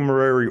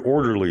supernumerary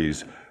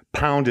orderlies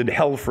pounded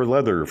hell for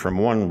leather from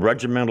one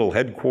regimental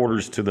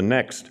headquarters to the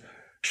next,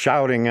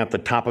 shouting at the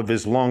top of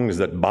his lungs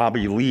that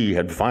Bobby Lee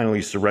had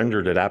finally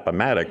surrendered at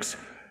Appomattox,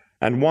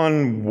 and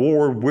one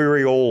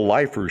war-weary old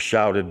lifer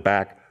shouted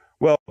back,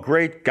 "Well,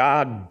 great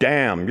God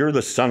damn, you're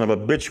the son of a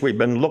bitch we've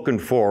been looking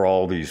for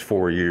all these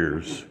 4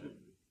 years."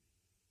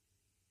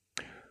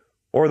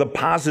 Or the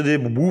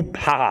positive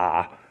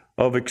whoop-ha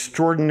of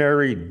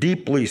extraordinary,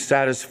 deeply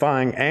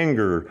satisfying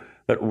anger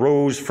that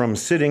rose from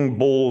Sitting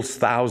Bull's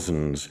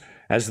thousands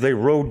as they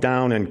rode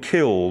down and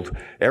killed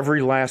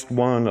every last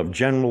one of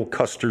General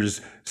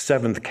Custer's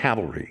 7th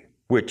Cavalry,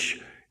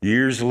 which,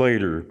 years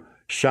later,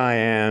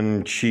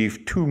 Cheyenne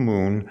Chief Two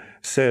Moon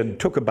said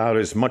took about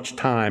as much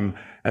time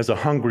as a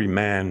hungry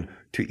man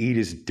to eat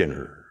his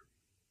dinner.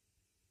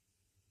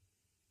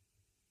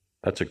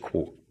 That's a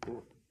quote.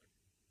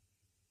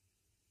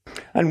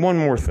 And one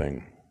more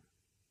thing.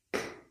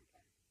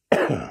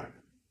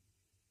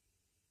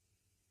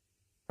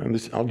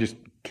 I'll just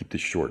keep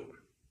this short.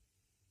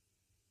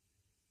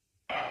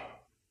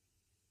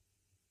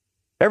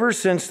 Ever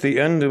since the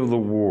end of the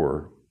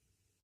war,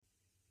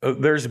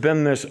 there's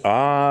been this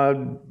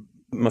odd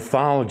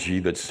mythology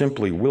that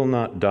simply will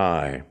not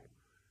die,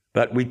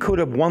 that we could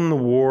have won the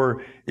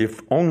war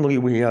if only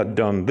we had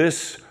done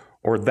this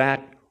or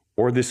that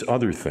or this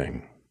other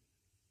thing.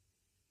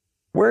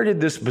 Where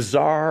did this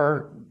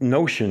bizarre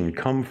notion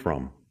come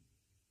from?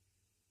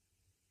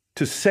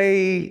 To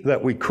say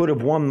that we could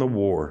have won the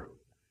war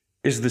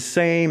is the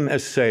same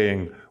as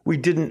saying we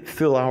didn't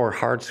fill our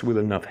hearts with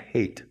enough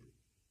hate.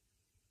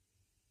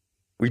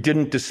 We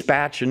didn't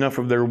dispatch enough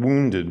of their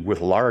wounded with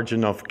large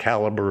enough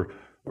caliber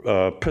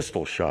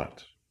pistol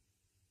shots.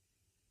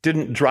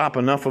 Didn't drop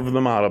enough of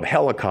them out of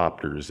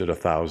helicopters at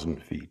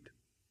 1,000 feet.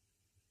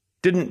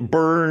 didn't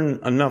burn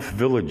enough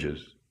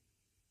villages,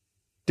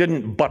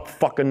 didn't butt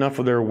fuck enough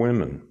of their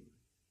women,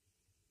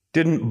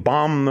 didn't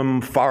bomb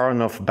them far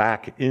enough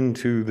back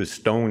into the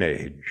Stone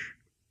Age.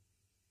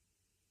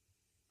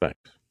 Thanks.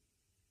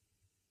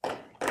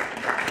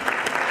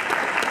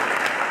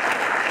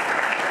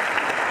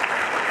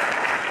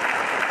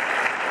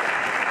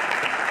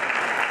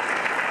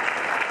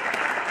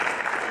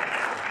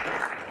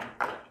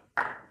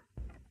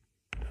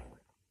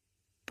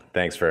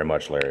 Thanks very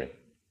much, Larry.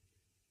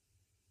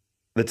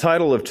 The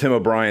title of Tim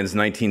O'Brien's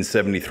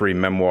 1973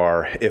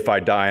 memoir, If I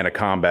Die in a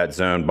Combat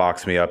Zone,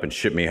 Box Me Up and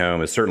Ship Me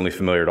Home, is certainly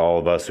familiar to all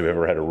of us who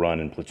ever had to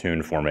run in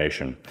platoon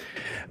formation.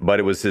 But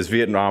it was his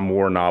Vietnam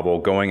War novel,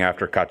 Going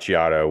After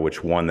Cacciato,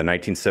 which won the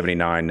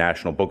 1979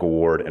 National Book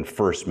Award and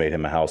first made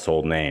him a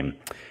household name.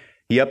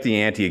 He upped the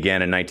ante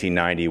again in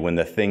 1990 when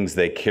The Things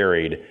They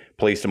Carried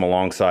placed him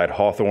alongside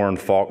Hawthorne,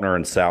 Faulkner,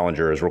 and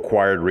Salinger as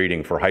required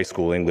reading for high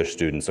school English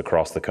students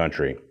across the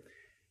country.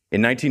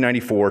 In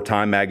 1994,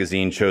 Time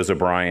magazine chose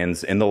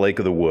O'Brien's In the Lake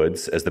of the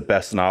Woods as the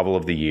best novel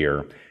of the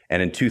year,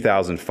 and in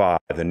 2005,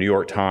 the New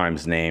York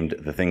Times named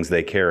The Things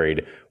They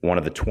Carried one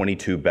of the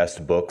 22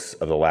 best books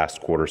of the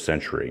last quarter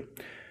century.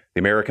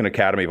 The American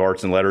Academy of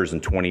Arts and Letters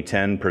in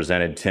 2010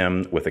 presented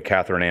Tim with the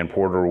Catherine Ann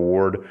Porter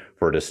Award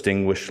for a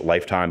distinguished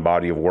lifetime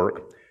body of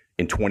work.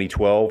 In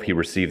 2012, he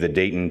received the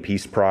Dayton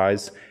Peace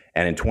Prize,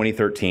 and in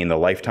 2013, the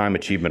Lifetime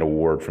Achievement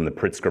Award from the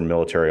Pritzker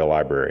Military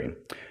Library.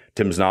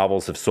 Tim's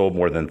novels have sold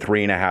more than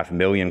 3.5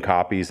 million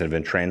copies and have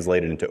been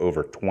translated into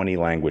over 20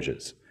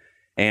 languages.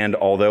 And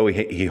although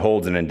he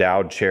holds an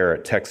endowed chair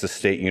at Texas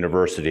State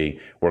University,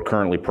 we're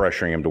currently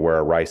pressuring him to wear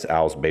a Rice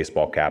Owls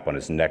baseball cap on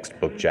his next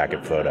book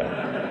jacket photo.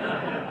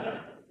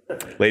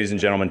 Ladies and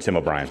gentlemen, Tim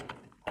O'Brien.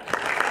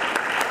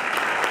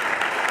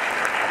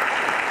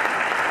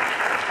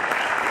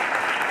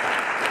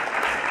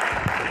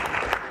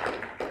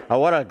 Oh,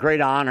 what a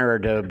great honor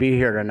to be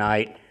here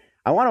tonight.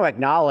 I want to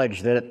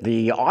acknowledge that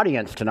the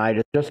audience tonight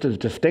is just as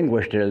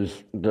distinguished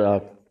as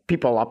the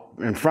people up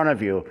in front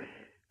of you.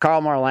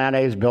 Carl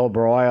Marlantes, Bill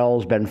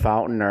Broyles, Ben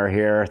Fountain are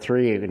here,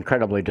 three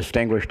incredibly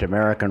distinguished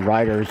American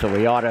writers that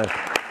we ought to...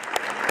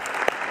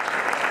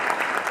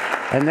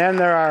 And then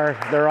there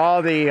are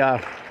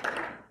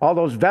all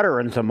those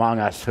veterans among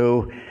us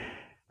who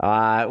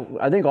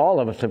I think all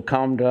of us have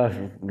come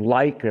to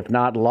like, if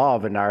not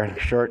love, in our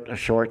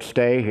short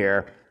stay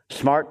here.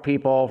 Smart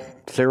people,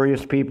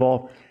 serious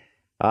people,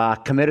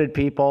 committed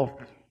people,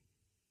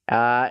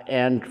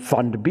 and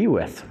fun to be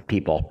with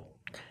people.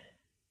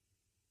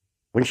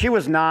 When she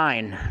was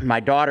 9, my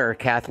daughter,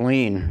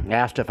 Kathleen,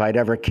 asked if I'd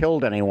ever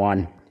killed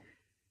anyone.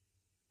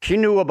 She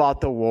knew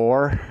about the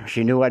war.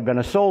 She knew I'd been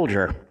a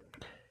soldier.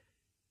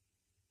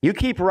 You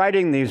keep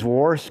writing these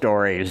war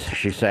stories,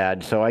 she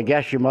said, so I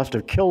guess you must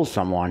have killed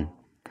someone.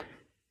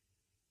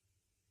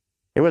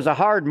 It was a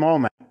hard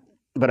moment,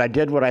 but I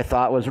did what I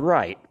thought was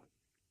right,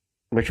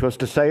 which was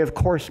to say, of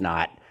course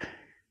not,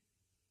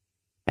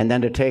 and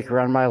then to take her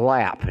on my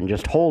lap and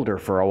just hold her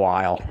for a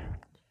while.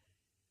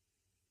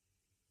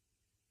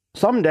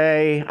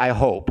 Someday, I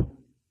hope,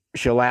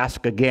 she'll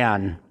ask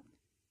again,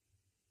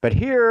 but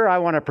here I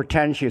want to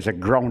pretend she's a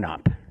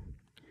grown-up.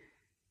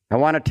 I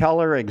want to tell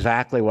her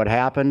exactly what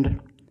happened,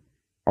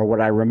 or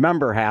what I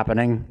remember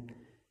happening,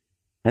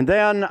 and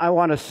then I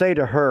want to say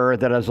to her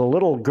that as a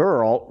little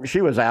girl,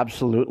 she was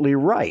absolutely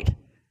right.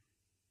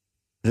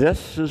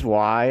 This is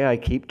why I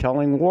keep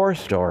telling war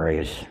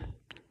stories.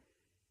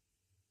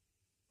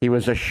 He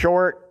was a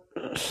short,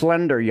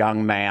 slender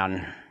young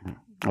man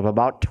of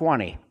about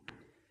 20.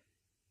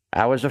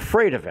 I was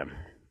afraid of him,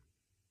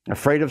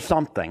 afraid of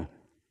something.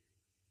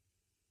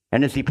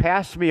 And as he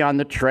passed me on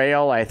the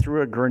trail, I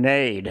threw a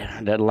grenade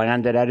that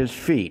landed at his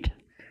feet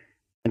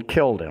and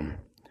killed him.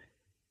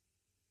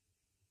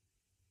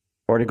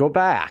 Or to go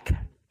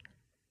back.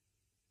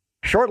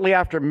 Shortly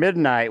after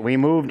midnight, we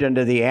moved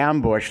into the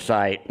ambush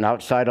site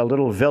outside a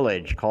little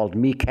village called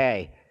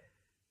Mike.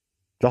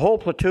 The whole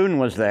platoon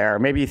was there,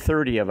 maybe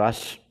 30 of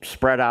us,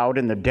 spread out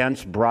in the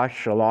dense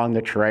brush along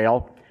the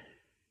trail.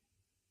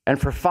 And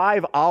for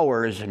 5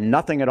 hours,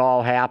 nothing at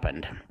all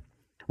happened.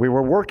 We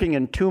were working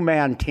in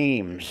 2-man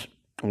teams,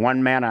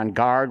 one man on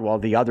guard while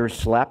the others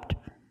slept,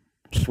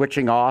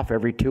 switching off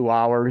every 2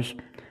 hours.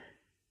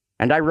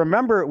 And I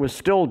remember it was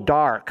still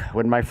dark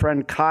when my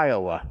friend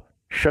Kiowa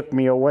shook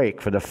me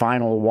awake for the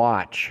final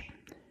watch.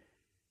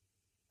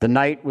 The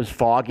night was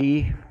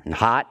foggy and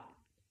hot.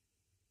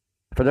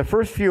 For the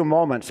first few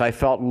moments, I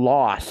felt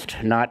lost,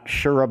 not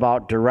sure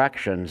about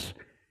directions,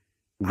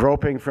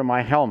 groping for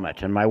my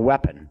helmet and my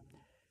weapon.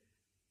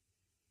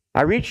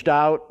 I reached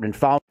out and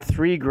found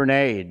 3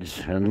 grenades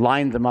and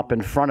lined them up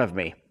in front of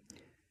me.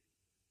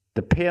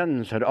 The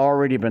pins had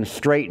already been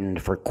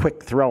straightened for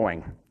quick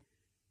throwing.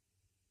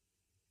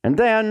 And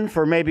then,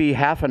 for maybe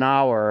half an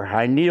hour,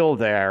 I kneeled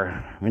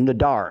there in the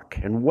dark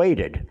and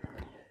waited.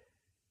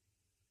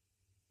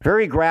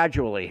 Very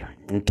gradually,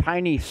 in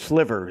tiny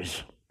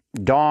slivers,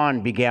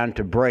 dawn began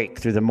to break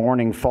through the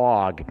morning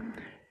fog.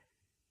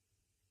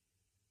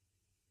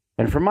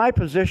 And from my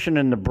position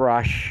in the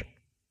brush,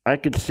 I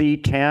could see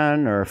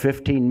 10 or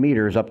 15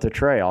 meters up the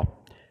trail.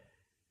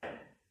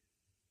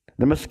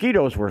 The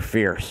mosquitoes were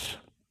fierce.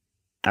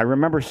 I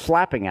remember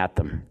slapping at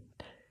them,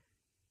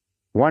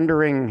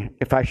 wondering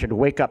if I should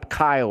wake up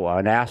Kiowa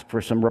and ask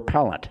for some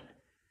repellent,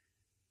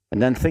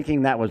 and then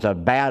thinking that was a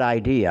bad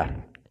idea.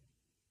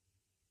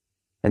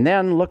 And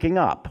then looking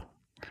up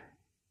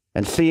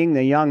and seeing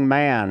the young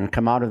man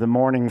come out of the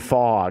morning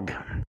fog.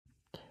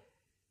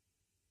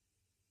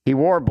 He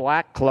wore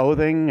black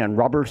clothing and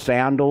rubber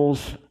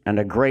sandals and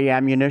a gray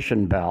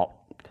ammunition belt.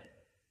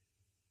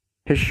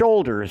 His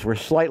shoulders were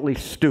slightly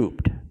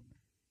stooped,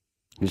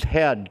 his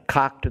head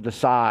cocked to the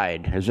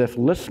side as if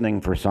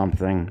listening for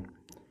something.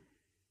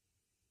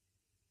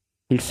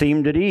 He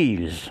seemed at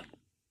ease.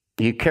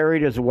 He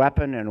carried his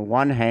weapon in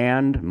one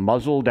hand,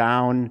 muzzle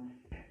down,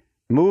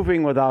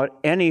 moving without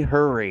any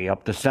hurry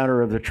up the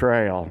center of the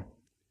trail.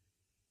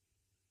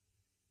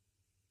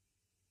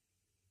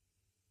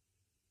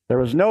 There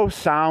was no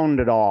sound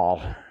at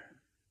all,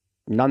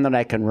 none that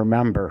I can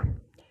remember.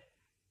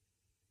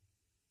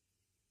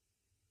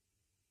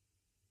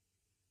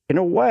 In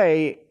a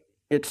way,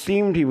 it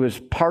seemed he was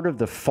part of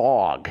the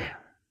fog,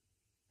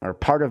 or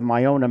part of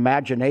my own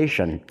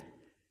imagination.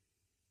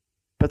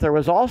 But there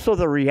was also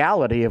the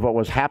reality of what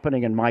was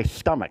happening in my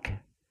stomach.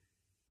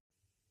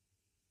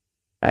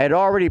 I had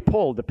already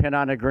pulled the pin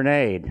on a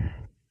grenade.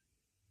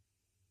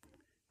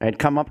 I had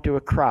come up to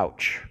a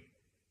crouch.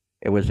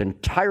 It was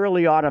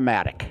entirely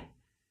automatic.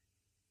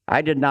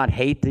 I did not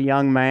hate the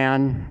young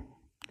man.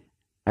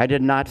 I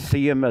did not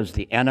see him as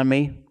the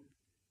enemy.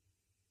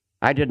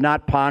 I did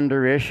not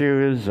ponder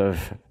issues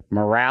of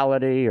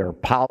morality or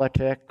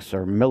politics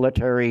or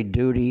military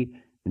duty.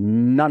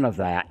 None of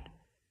that.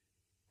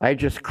 I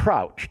just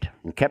crouched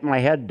and kept my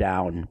head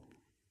down.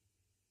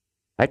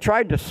 I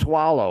tried to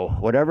swallow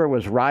whatever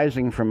was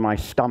rising from my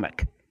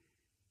stomach,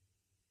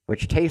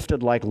 which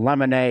tasted like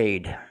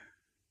lemonade,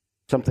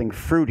 something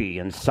fruity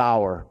and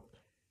sour.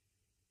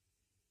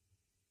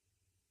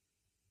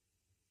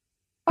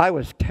 I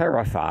was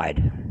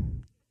terrified.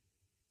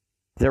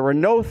 There were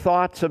no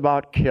thoughts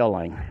about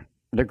killing.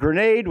 The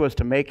grenade was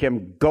to make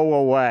him go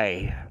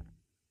away,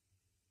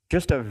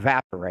 just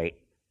evaporate.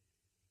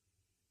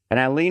 And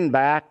I leaned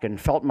back and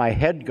felt my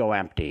head go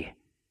empty,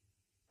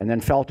 and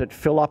then felt it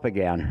fill up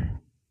again.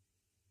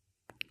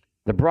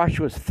 The brush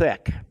was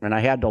thick, and I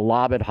had to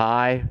lob it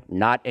high,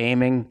 not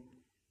aiming.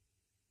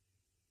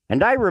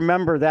 And I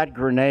remember that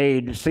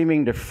grenade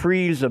seeming to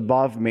freeze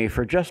above me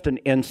for just an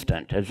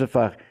instant, as if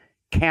a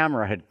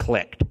camera had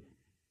clicked.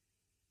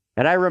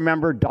 And I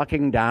remember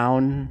ducking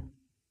down,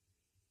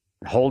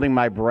 holding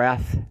my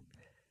breath,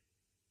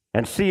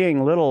 and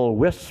seeing little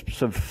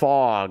wisps of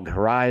fog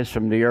rise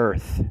from the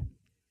earth.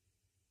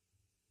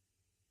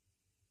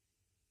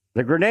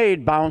 The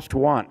grenade bounced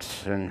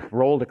once and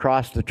rolled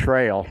across the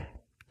trail.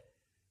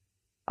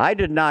 I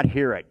did not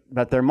hear it,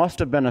 but there must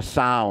have been a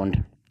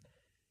sound,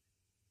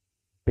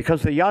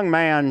 because the young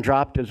man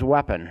dropped his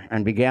weapon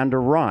and began to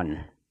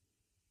run.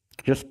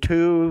 Just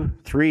 2,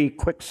 3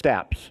 quick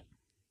steps.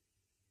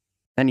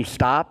 Then he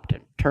stopped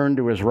and turned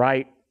to his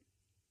right,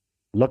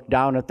 looked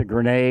down at the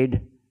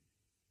grenade,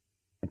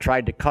 and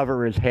tried to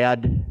cover his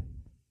head,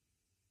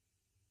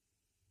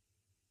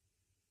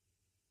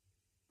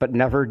 but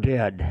never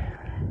did.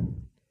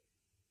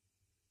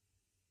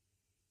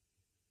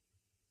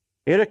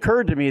 It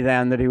occurred to me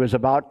then that he was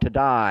about to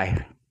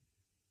die.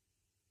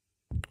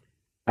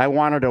 I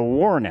wanted to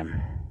warn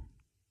him.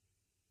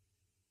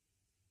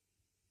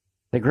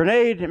 The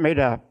grenade made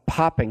a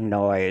popping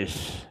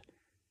noise.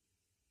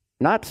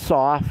 Not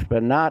soft,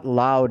 but not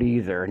loud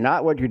either.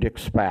 Not what you'd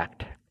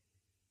expect.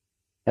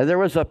 And there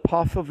was a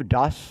puff of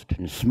dust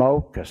and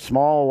smoke, a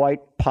small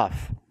white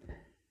puff.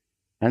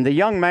 And the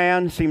young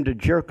man seemed to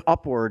jerk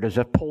upward as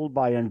if pulled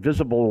by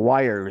invisible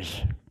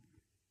wires.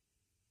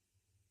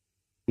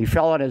 He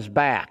fell on his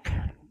back.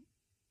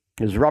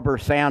 His rubber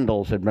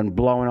sandals had been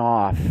blown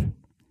off.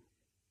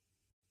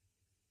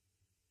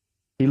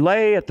 He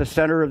lay at the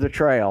center of the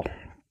trail,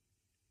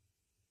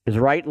 his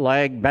right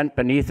leg bent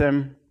beneath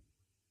him,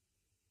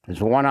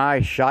 his one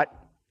eye shut,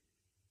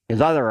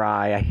 his other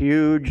eye a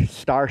huge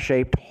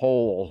star-shaped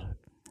hole.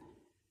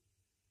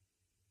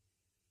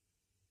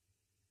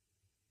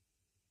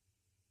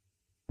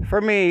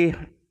 For me,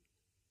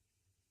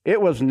 it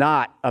was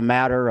not a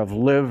matter of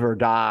live or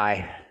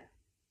die.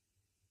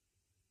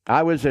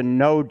 I was in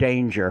no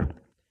danger.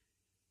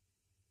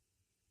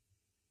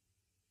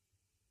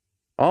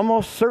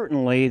 Almost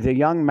certainly, the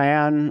young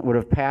man would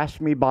have passed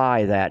me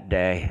by that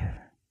day.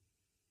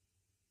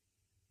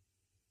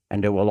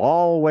 And it will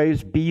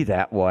always be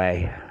that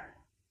way.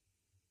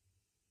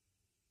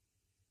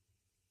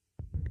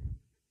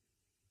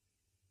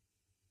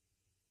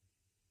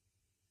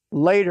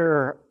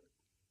 Later,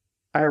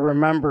 I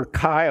remember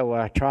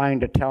Kiowa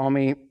trying to tell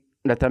me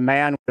that the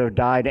man would have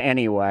died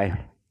anyway.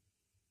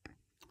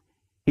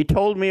 He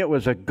told me it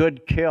was a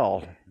good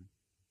kill.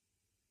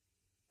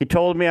 He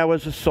told me I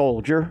was a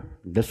soldier,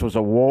 this was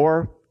a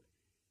war,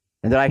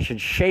 and that I should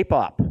shape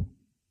up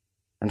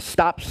and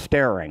stop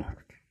staring.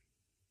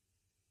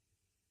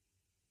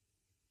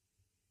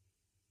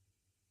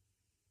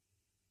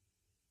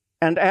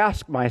 and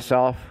ask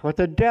myself what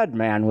the dead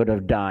man would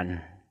have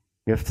done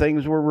if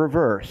things were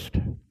reversed.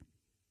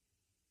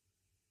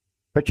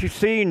 But you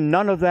see,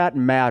 none of that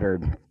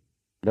mattered.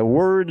 The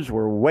words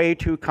were way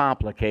too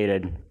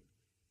complicated.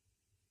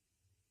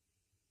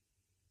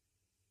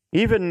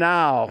 Even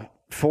now,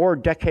 4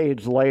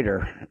 decades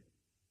later,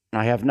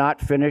 I have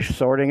not finished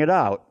sorting it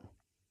out.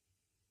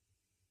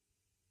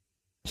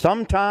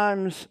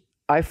 Sometimes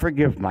I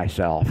forgive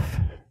myself.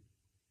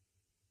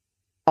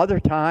 Other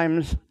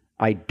times,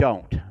 I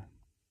don't.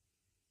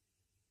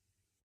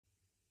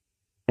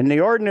 In the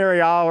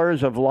ordinary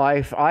hours of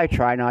life, I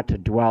try not to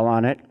dwell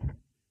on it.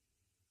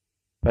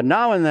 But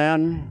now and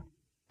then,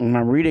 when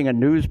I'm reading a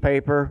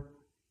newspaper,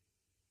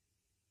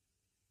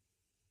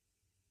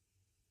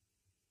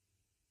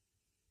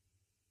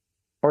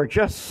 or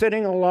just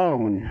sitting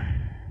alone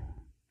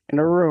in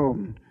a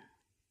room,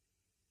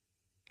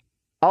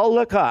 I'll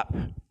look up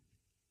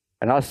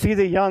and I'll see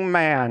the young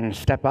man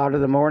step out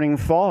of the morning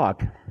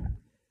fog.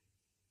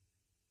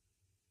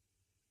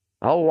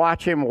 I'll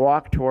watch him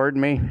walk toward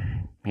me,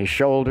 his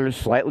shoulders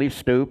slightly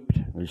stooped,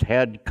 his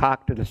head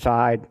cocked to the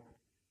side,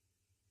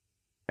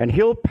 and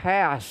he'll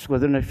pass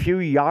within a few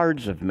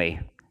yards of me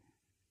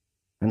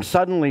and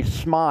suddenly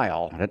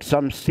smile at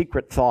some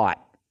secret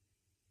thought,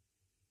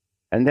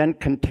 and then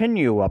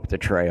continue up the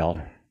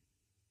trail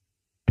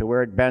to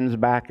where it bends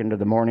back into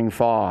the morning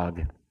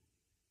fog.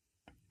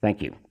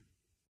 Thank you.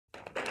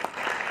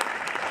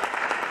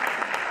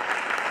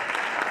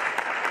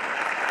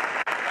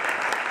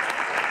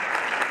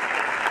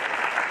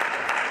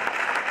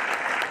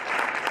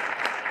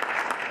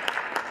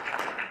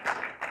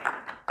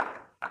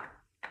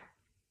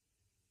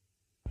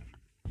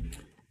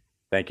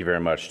 Thank you very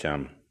much,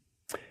 Tim.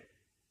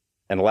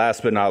 And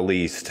last but not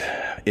least,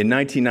 in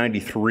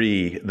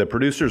 1993, the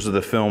producers of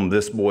the film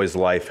This Boy's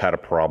Life had a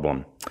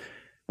problem.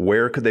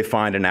 Where could they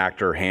find an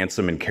actor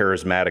handsome and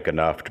charismatic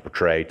enough to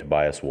portray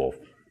Tobias Wolff?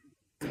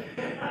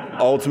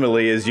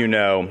 Ultimately, as you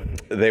know,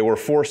 they were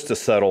forced to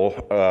settle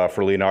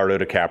for Leonardo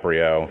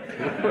DiCaprio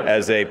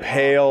as a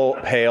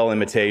pale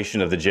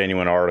imitation of the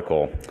genuine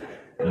article.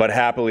 But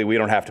happily, we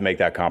don't have to make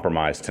that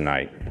compromise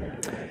tonight.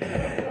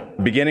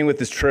 Beginning with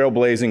this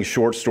trailblazing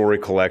short story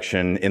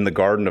collection, In the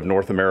Garden of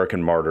North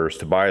American Martyrs,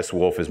 Tobias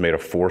Wolff has made a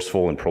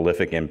forceful and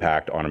prolific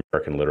impact on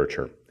American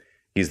literature.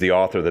 He's the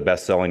author of the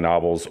best-selling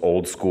novels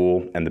Old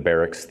School and The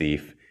Barracks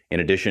Thief, in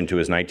addition to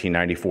his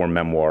 1994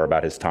 memoir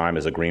about his time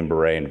as a Green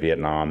Beret in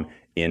Vietnam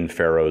in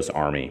Pharaoh's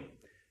Army.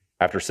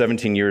 After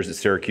 17 years at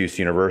Syracuse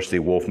University,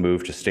 Wolff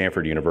moved to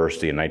Stanford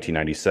University in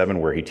 1997,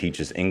 where he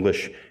teaches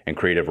English and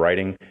creative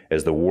writing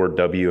as the Ward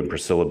W. and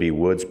Priscilla B.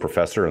 Woods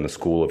Professor in the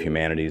School of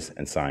Humanities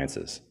and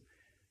Sciences.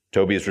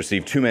 Toby has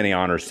received too many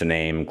honors to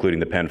name, including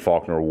the Penn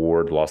Faulkner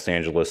Award, Los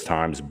Angeles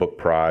Times Book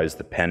Prize,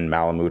 the Penn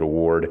Malamud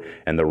Award,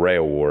 and the Ray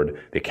Award,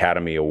 the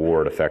Academy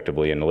Award,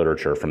 effectively, in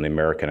literature from the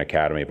American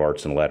Academy of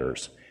Arts and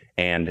Letters.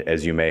 And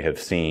as you may have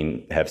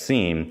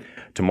seen,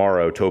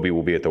 tomorrow Toby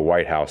will be at the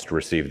White House to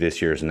receive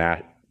this year's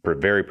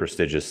very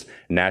prestigious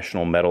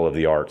National Medal of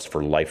the Arts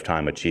for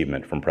Lifetime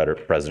Achievement from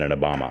President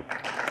Obama.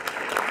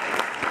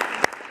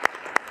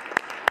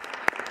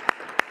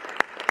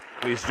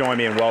 Please join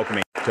me in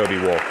welcoming Toby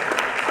Wolff.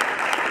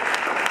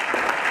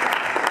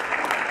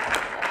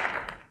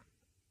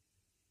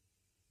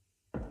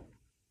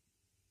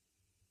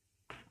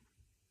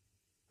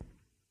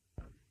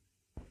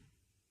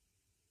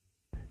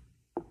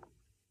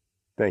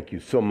 Thank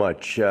you so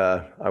much.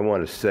 I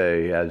want to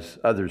say, as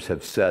others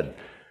have said,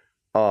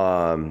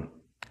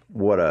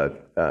 what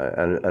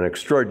an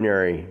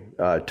extraordinary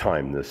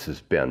time this has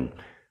been.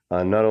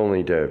 Not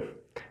only to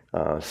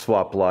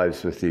swap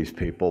lives with these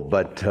people,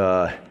 but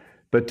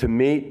to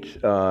meet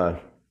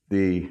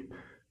the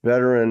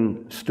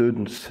veteran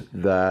students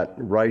that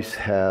Rice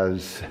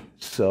has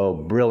so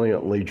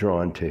brilliantly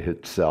drawn to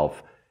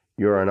itself.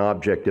 You're an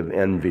object of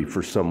envy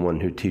for someone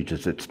who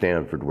teaches at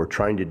Stanford. We're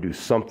trying to do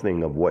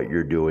something of what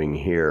you're doing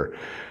here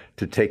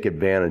to take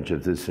advantage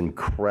of this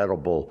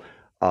incredible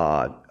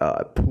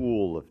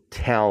pool of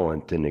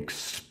talent and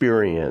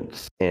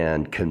experience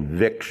and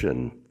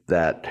conviction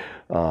that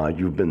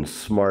you've been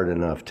smart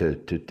enough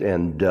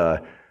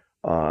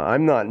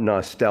I'm not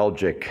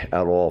nostalgic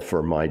at all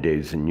for my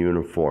days in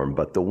uniform,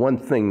 but the one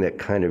thing that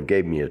kind of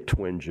gave me a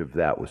twinge of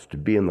that was to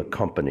be in the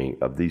company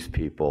of these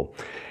people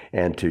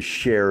and to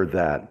share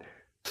that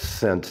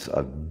sense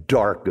of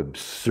dark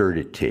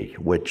absurdity,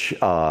 which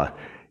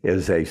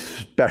is a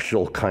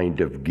special kind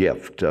of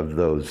gift of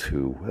those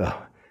who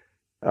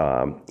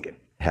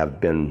have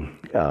been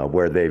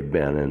where they've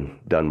been and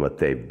done what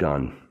they've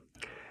done.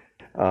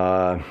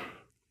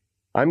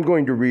 I'm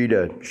going to read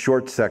a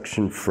short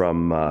section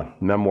from a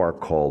memoir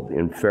called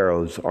In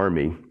Pharaoh's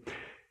Army.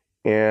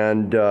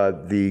 And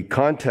the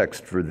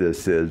context for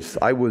this is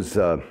I was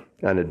an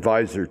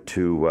advisor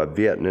to a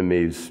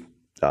Vietnamese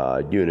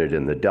unit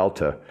in the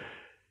Delta.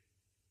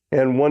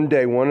 And one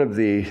day, we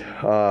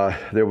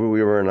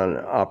were in an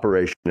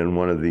operation, and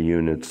one of the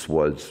units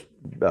was,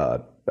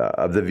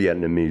 of the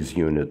Vietnamese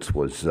units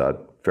was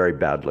very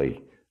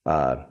badly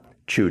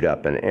chewed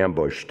up and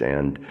ambushed.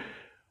 And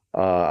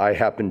I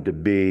happened to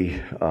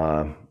be,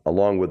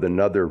 along with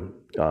another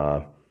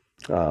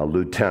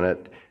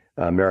lieutenant,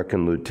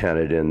 American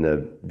lieutenant in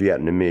the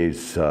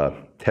Vietnamese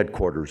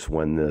headquarters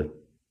when the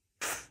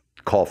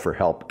call for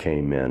help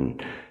came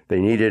in. They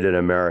needed an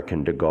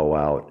American to go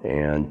out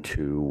and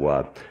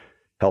to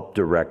help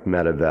direct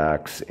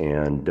medevacs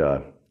and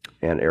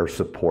air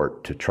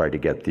support to try to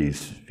get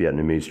these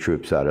Vietnamese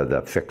troops out of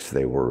the fix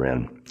they were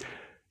in.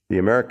 The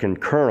American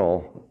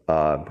colonel,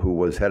 who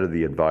was head of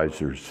the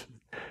advisors,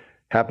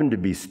 happened to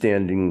be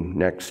standing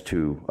next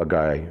to a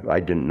guy I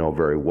didn't know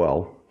very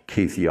well,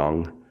 Keith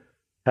Young,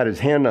 had his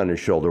hand on his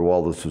shoulder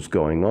while this was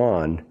going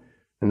on,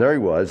 and there he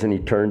was, and he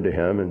turned to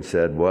him and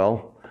said,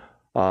 well,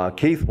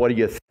 Keith, what do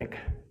you think?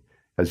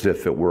 As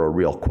if it were a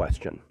real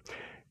question.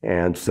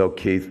 And so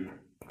Keith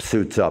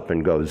suits up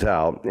and goes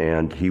out,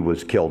 and he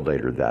was killed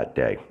later that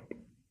day.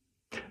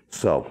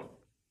 So,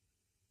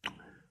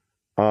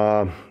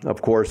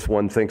 of course,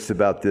 one thinks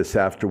about this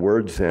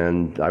afterwards,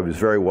 and I was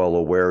very well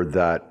aware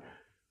that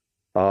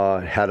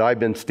had I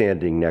been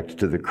standing next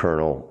to the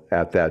colonel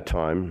at that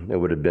time, it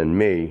would have been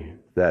me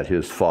that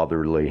his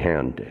fatherly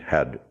hand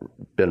had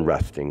been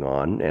resting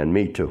on, and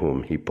me to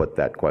whom he put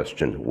that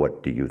question,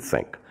 what do you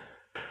think?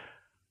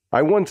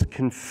 I once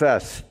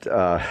confessed,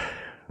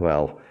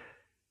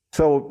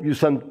 so you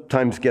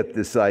sometimes get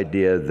this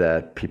idea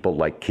that people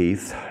like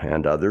Keith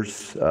and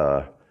others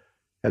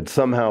had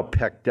somehow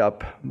pecked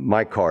up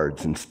my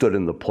cards and stood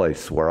in the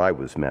place where I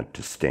was meant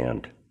to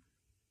stand.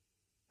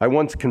 I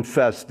once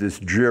confessed this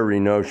dreary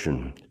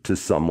notion to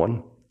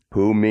someone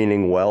who,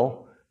 meaning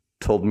well,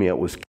 told me it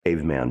was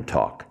caveman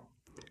talk.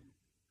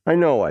 I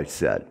know, I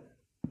said,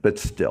 but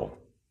still.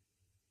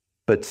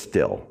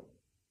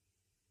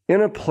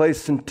 In a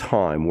place and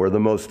time where the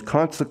most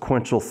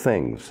consequential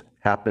things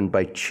happen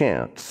by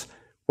chance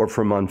or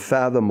from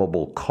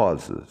unfathomable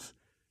causes,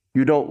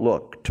 you don't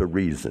look to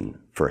reason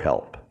for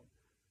help.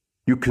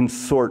 You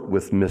consort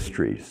with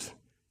mysteries.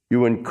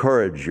 You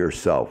encourage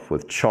yourself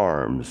with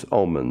charms,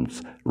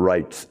 omens,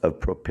 rites of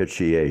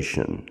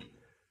propitiation.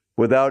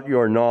 Without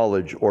your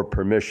knowledge or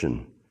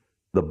permission,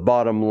 the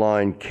bottom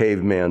line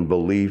caveman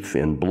belief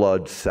in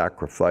blood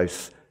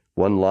sacrifice,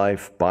 one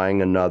life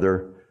buying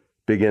another,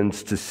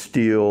 begins to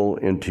steal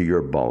into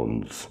your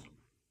bones.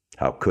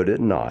 How could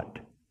it not?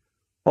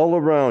 All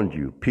around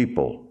you,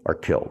 people are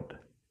killed.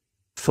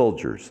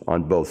 Soldiers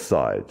on both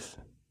sides,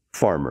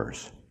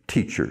 farmers,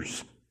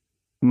 teachers,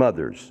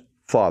 mothers,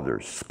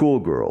 fathers,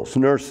 schoolgirls,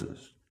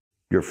 nurses,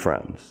 your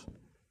friends,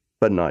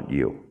 but not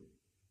you.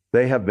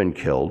 They have been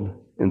killed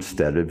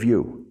instead of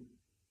you.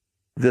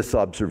 This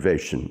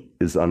observation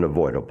is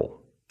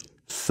unavoidable.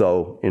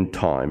 So, in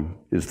time,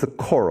 is the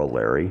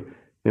corollary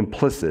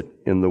implicit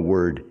in the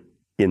word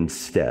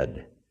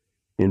instead,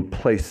 in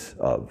place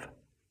of.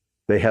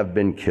 They have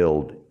been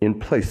killed in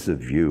place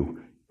of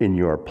you, in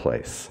your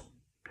place.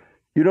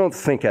 You don't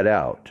think it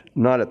out,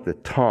 not at the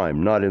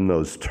time, not in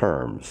those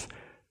terms,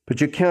 but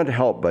you can't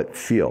help but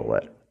feel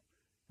it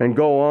and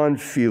go on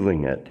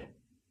feeling it.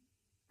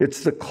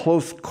 It's the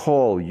close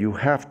call you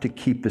have to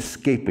keep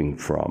escaping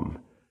from,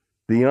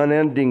 the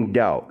unending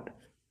doubt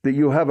that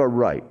you have a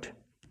right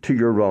to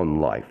your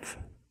own life.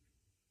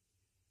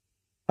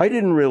 I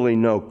didn't really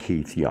know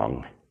Keith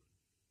Young.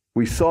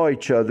 We saw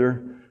each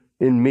other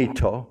in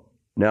Mito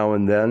now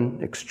and then,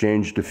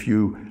 exchanged a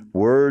few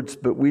words,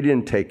 but we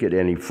didn't take it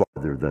any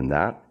farther than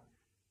that.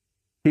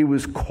 He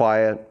was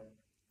quiet,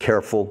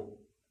 careful.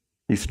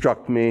 He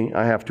struck me,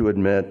 I have to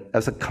admit,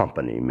 as a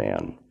company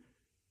man.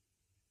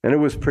 And it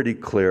was pretty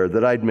clear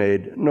that I'd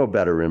made no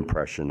better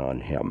impression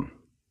on him.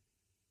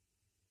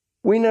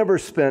 We never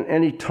spent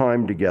any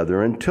time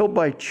together until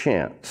by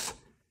chance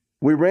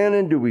we ran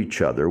into each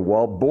other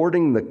while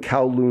boarding the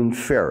Kowloon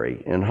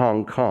ferry in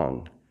Hong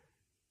Kong.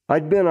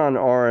 I'd been on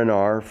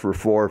R&R for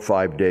 4 or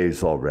 5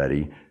 days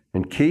already,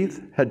 and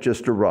Keith had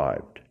just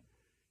arrived.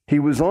 He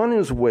was on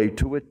his way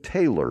to a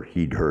tailor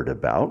he'd heard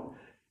about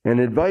and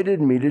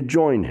invited me to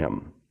join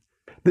him.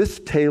 This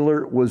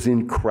tailor was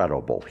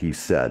incredible, he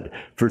said.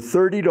 For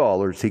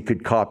 $30, he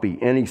could copy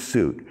any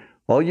suit.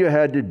 All you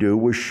had to do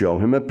was show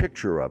him a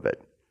picture of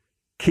it.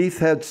 Keith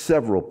had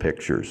several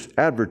pictures,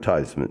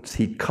 advertisements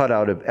he'd cut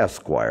out of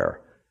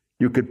Esquire.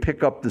 You could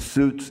pick up the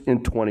suits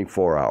in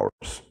 24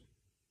 hours.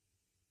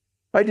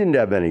 I didn't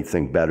have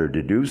anything better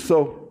to do,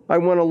 so I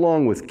went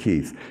along with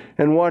Keith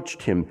and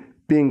watched him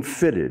being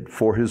fitted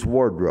for his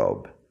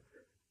wardrobe.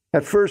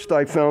 At first,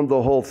 I found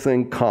the whole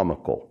thing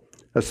comical,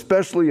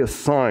 especially a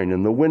sign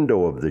in the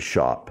window of the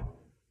shop,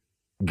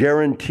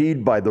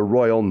 guaranteed by the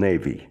Royal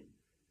Navy.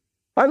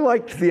 I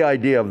liked the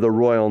idea of the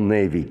Royal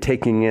Navy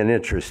taking an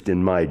interest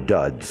in my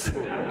duds.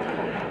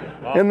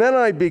 And then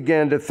I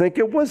began to think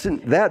it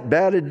wasn't that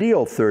bad a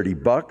deal,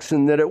 $30,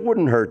 and that it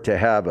wouldn't hurt to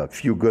have a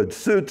few good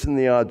suits and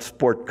the odd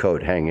sport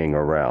coat hanging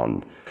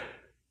around.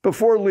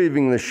 Before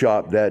leaving the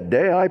shop that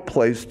day, I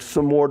placed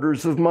some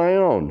orders of my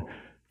own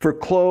for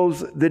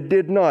clothes that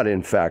did not,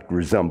 in fact,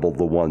 resemble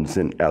the ones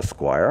in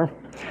Esquire,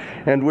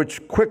 and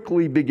which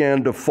quickly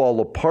began to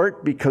fall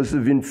apart because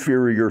of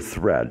inferior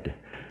thread.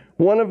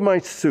 One of my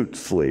suit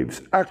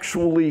sleeves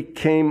actually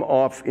came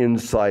off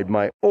inside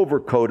my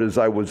overcoat as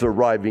I was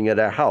arriving at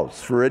a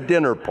house for a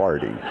dinner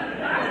party.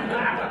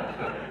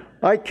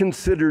 I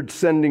considered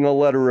sending a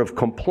letter of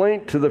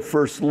complaint to the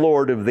First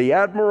Lord of the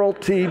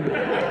Admiralty,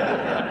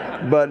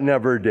 but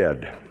never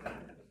did.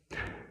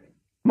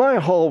 My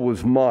haul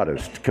was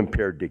modest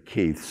compared to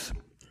Keith's.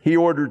 He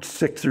ordered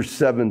 6 or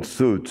 7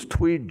 suits,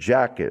 tweed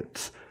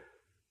jackets,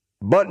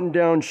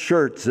 button-down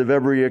shirts of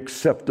every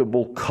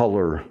acceptable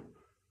color.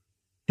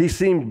 He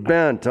seemed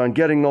bent on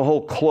getting the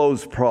whole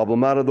clothes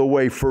problem out of the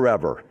way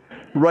forever,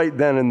 right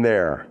then and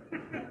there.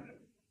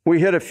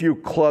 We hit a few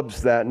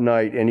clubs that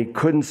night, and he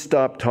couldn't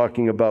stop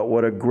talking about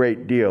what a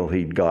great deal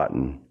he'd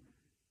gotten.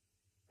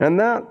 And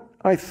that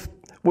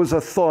was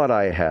a thought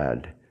I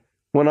had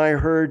when I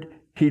heard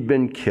he'd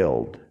been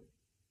killed.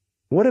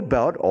 What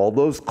about all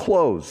those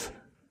clothes?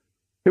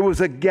 It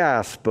was a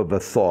gasp of a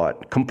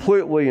thought,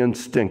 completely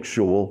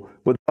instinctual,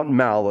 without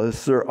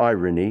malice or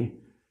irony.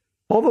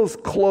 All those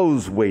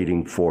clothes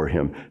waiting for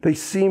him, they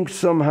seemed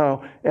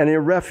somehow an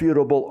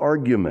irrefutable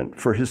argument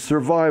for his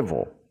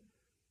survival.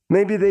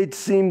 Maybe they'd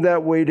seemed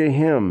that way to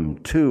him,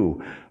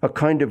 too, a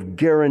kind of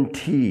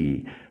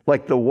guarantee,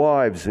 like the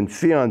wives and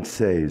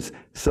fiancés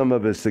some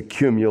of us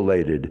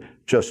accumulated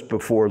just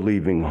before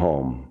leaving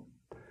home.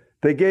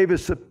 They gave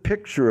us a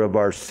picture of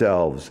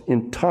ourselves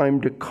in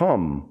time to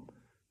come,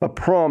 a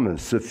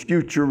promise of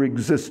future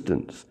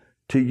existence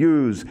to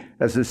use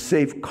as a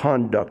safe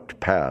conduct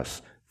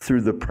pass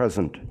through the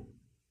present.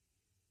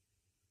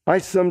 I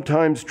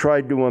sometimes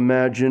tried to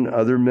imagine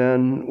other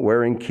men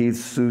wearing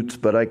Keith's suits,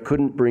 but I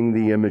couldn't bring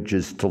the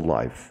images to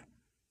life.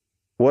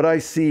 What I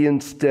see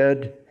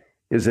instead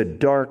is a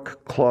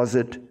dark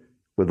closet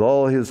with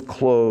all his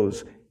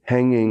clothes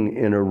hanging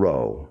in a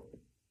row.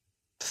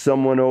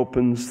 Someone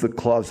opens the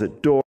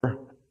closet door,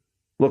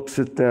 looks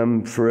at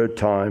them for a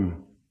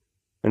time,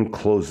 and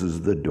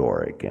closes the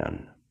door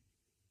again.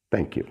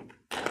 Thank you.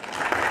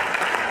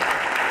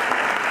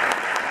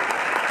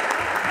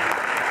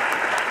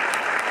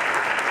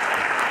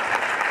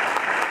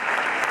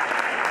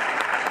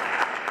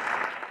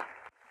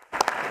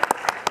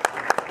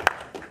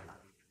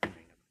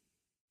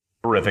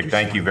 Terrific.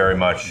 Thank you very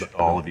much,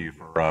 all of you,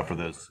 for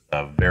those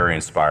very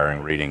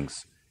inspiring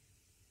readings.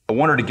 I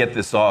wanted to get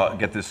this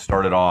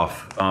started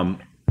off.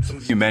 Some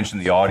of you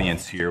mentioned the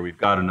audience here. We've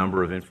got a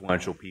number of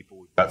influential people.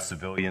 We've got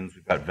civilians.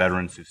 We've got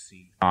veterans who've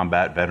seen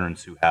combat,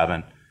 veterans who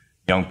haven't,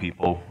 young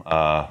people,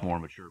 more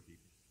mature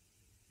people.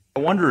 I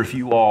wonder if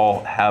you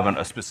all have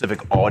a specific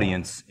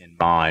audience in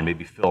mind.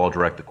 Maybe, Phil, I'll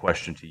direct the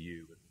question to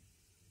you.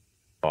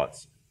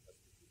 Thoughts?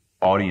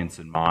 Audience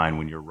in mind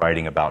when you're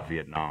writing about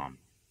Vietnam.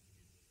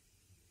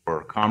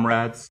 Or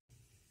comrades,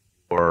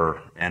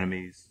 or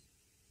enemies,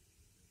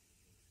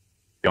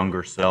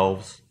 younger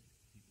selves,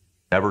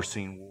 never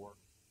seen war?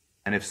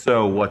 And if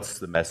so, what's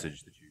the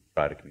message that you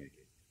try to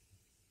communicate?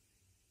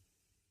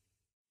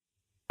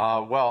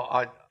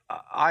 Well,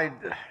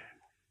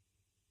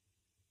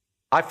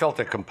 I felt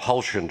a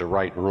compulsion to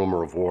write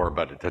Rumor of War,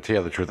 but to tell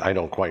you the truth, I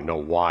don't quite know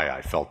why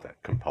I felt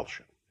that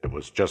compulsion. It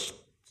was just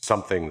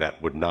something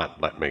that would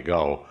not let me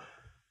go.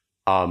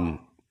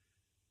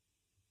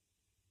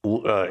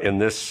 In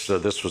this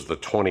was the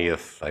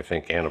 20th, I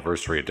think,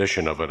 anniversary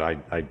edition of it.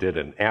 I did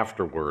an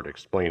afterword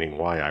explaining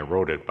why I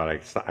wrote it, but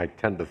I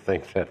tend to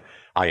think that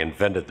I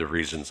invented the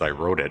reasons I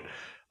wrote it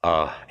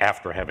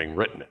after having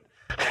written it,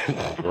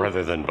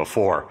 rather than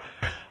before.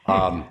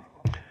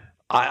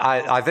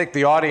 I think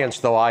the audience,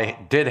 though, I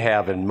did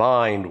have in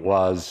mind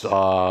was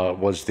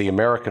the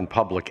American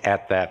public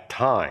at that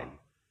time.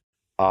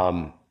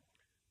 I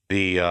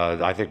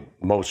think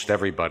most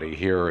everybody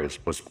here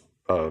was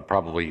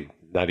probably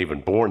not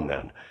even born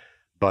then,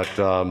 but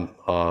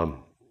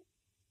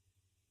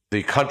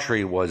the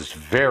country was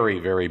very,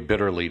 very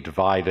bitterly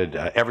divided.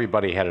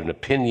 Everybody had an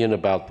opinion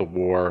about the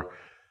war.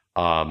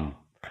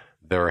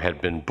 There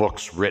had been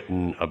books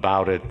written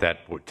about it that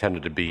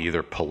tended to be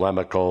either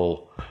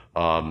polemical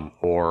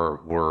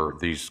or were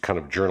these kind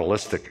of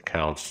journalistic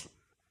accounts.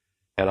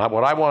 And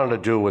what I wanted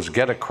to do was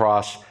get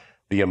across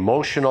the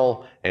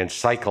emotional and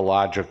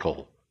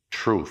psychological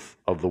truth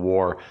of the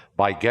war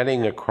by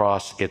getting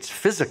across its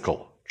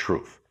physical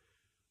truth.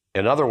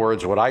 In other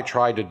words, what I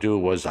tried to do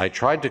was I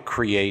tried to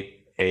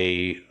create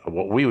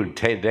what we would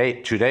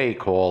today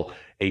call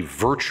a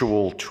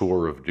virtual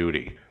tour of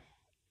duty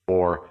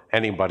for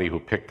anybody who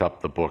picked up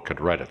the book and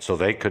read it. So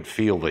they could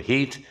feel the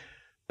heat,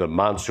 the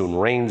monsoon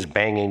rains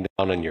banging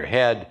down on your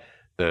head,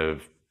 the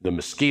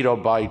mosquito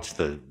bites,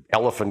 the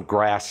elephant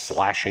grass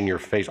slashing your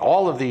face,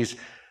 all of these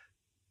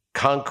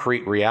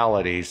concrete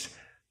realities,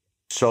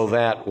 so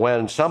that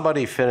when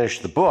somebody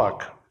finished the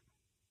book,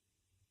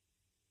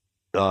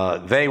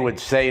 they would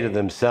say to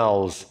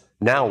themselves,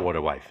 now what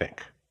do I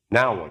think?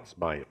 Now what's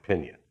my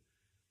opinion?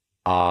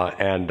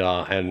 And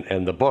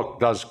the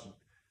book does,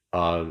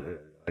 I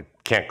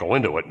can't go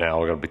into it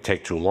now, it's going to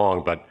take too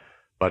long,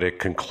 but it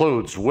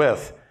concludes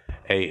with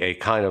a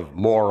kind of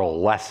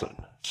moral lesson,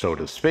 so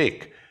to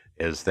speak,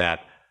 is that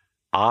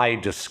I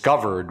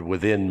discovered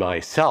within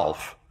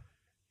myself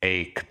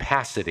a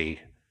capacity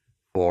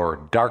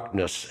for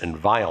darkness and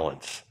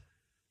violence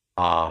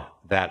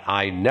that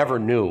I never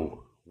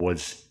knew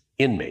was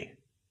in me.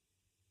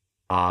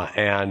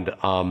 And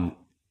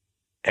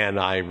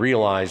I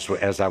realized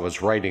as I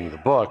was writing the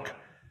book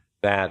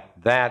that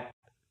that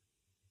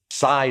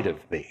side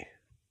of me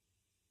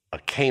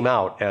came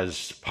out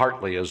as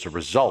partly as a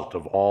result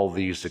of all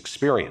these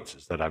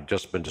experiences that I've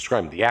just been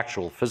describing, the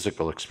actual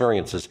physical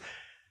experiences.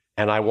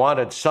 And I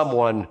wanted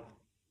someone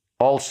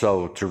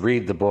also to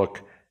read the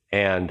book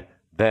and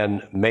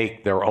then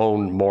make their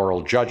own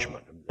moral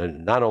judgment.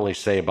 And not only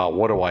say about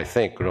what do I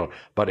think,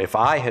 but if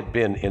I had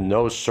been in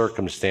those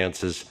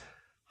circumstances,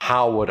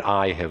 how would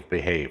I have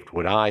behaved?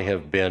 Would I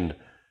have done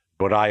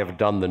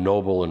the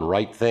noble and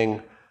right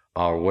thing,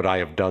 or would I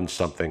have done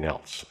something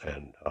else?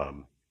 And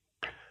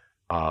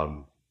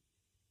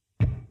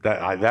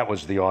that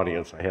was the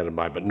audience I had in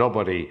mind, but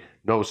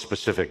no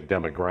specific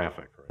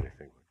demographic or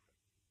anything.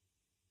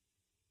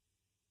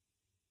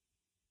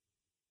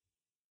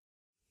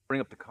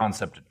 Bring up the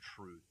concept of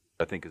truth,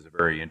 I think is a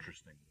very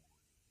interesting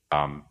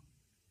one,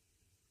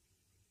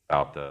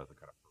 about the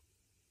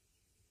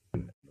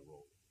kind of the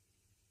role.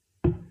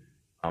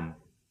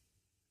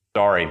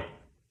 Sorry.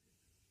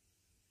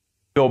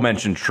 Bill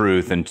mentioned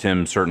truth, and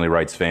Tim certainly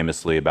writes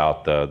famously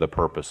about the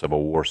purpose of a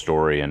war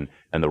story and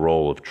the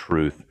role of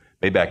truth.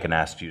 Maybe I can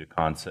ask you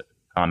to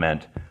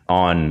comment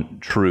on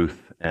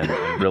truth and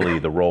really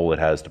the role it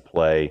has to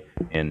play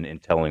in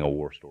telling a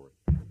war story.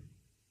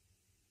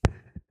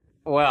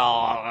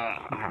 Well,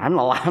 I'm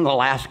the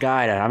last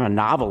guy. I'm a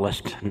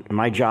novelist.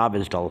 My job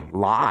is to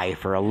lie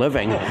for a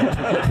living.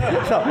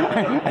 So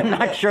I'm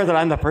not sure that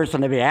I'm the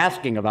person to be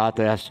asking about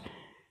this.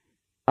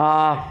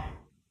 I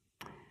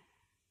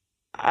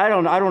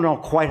don't know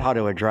quite how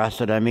to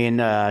address it. I mean,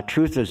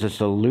 truth is this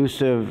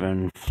elusive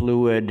and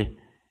fluid,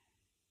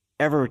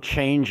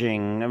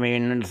 ever-changing. I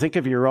mean, think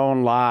of your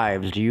own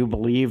lives. Do you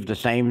believe the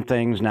same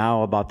things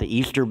now about the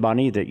Easter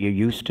Bunny that you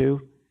used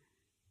to?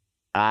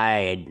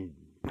 I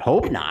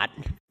hope not,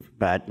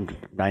 but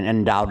I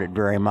doubt it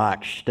very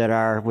much. That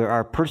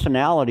our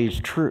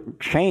personalities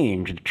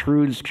change,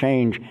 truths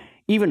change,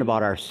 even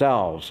about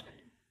ourselves,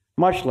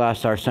 much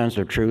less our sense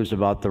of truths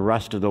about the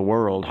rest of the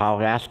world.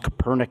 Ask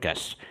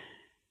Copernicus,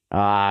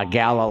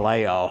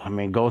 Galileo. I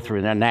mean, go through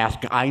and then ask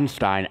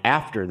Einstein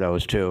after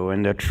those two,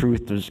 and the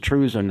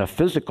truths in the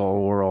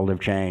physical world have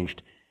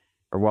changed,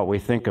 or what we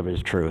think of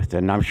as truth,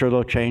 and I'm sure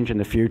they'll change in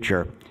the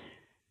future.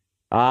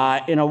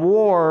 In a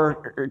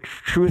war,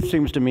 truth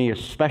seems to me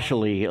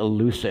especially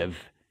elusive.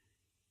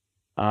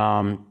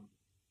 I,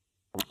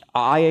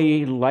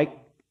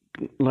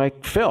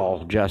 like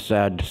Phil just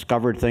said,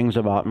 discovered things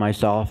about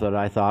myself that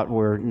I thought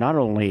were not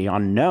only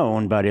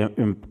unknown, but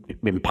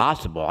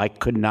impossible. I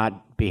could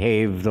not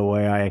behave the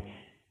way I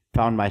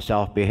found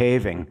myself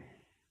behaving,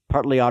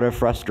 partly out of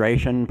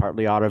frustration,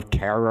 partly out of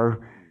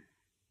terror,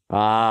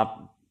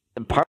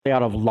 partly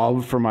out of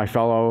love for my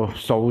fellow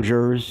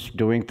soldiers,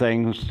 doing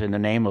things in the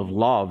name of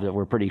love that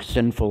were pretty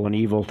sinful and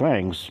evil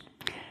things.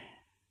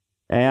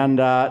 And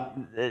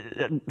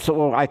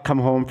so I come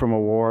home from a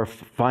war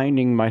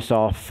finding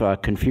myself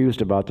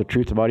confused about the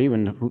truth about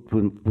even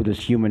who this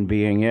human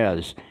being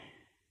is.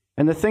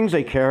 And the things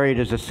they carried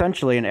is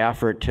essentially an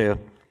effort to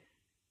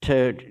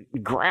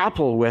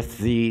grapple with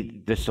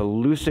this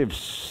elusive,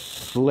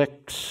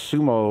 slick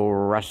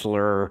sumo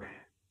wrestler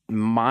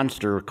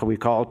monster we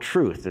call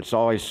truth. It's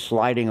always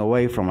sliding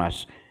away from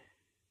us.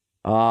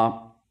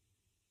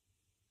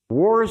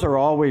 Wars are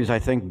always, I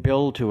think,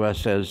 billed to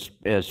us as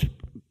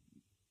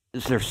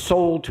they're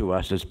sold to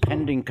us as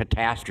pending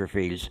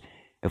catastrophes.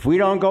 If we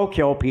don't go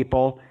kill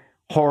people,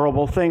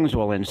 horrible things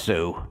will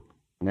ensue.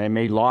 They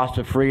may loss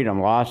of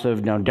freedom, loss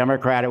of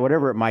democratic,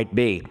 whatever it might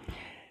be.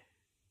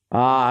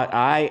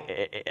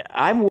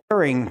 I'm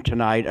wearing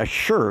tonight a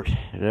shirt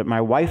that my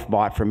wife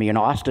bought for me in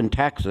Austin,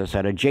 Texas,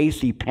 at a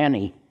J.C.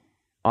 Penney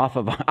off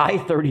of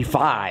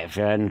I-35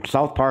 in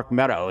South Park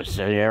Meadows,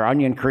 near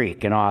Onion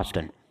Creek in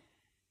Austin.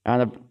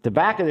 On the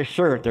back of the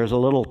shirt, there's a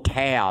little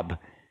tab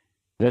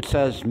that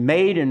says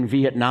 "Made in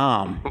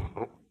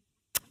Vietnam"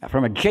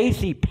 from a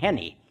J.C.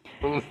 Penney.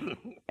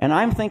 And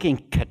I'm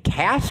thinking,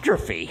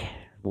 catastrophe?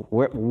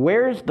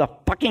 Where's the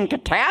fucking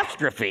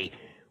catastrophe?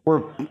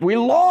 We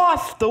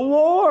lost the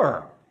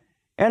war,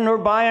 and we're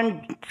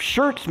buying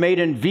shirts made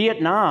in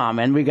Vietnam,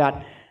 and we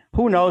got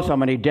who knows how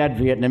many dead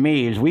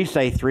Vietnamese. We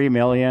say 3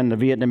 million, the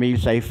Vietnamese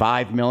say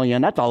 5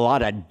 million. That's a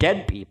lot of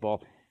dead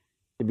people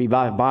to be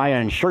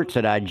buying shirts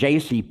at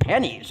J.C.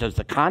 Penney's as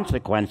the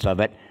consequence of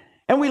it,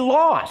 and we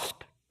lost.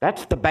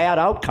 That's the bad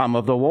outcome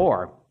of the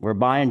war. We're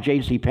buying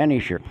J.C. Penney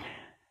shirts.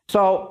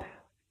 So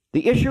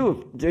the issue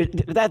of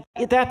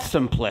that's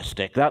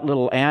simplistic, that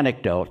little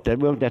anecdote,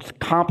 that's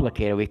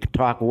complicated. We could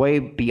talk way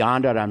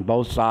beyond it on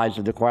both sides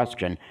of the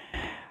question.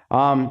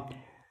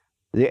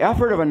 The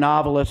effort of a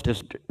novelist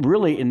is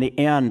really, in the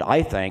end,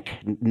 I think,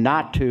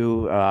 not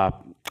to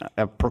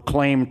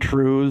proclaim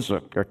truths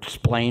or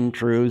explain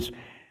truths,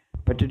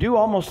 but to do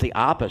almost the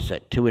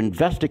opposite, to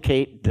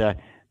investigate the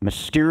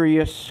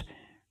mysterious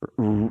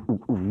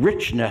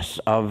richness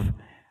of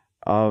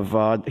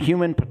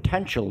human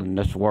potential in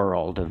this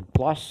world, the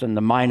plus and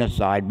the minus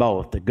side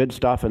both, the good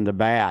stuff and the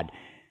bad.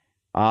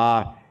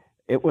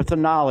 With the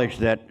knowledge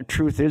that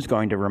truth is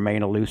going to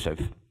remain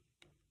elusive.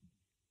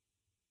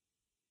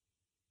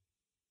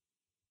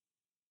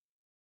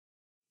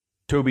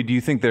 Toby, do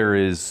you think there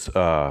is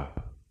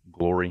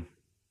glory,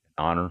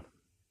 honor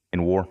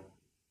in war?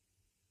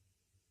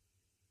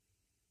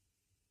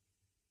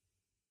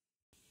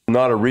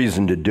 Not a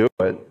reason to do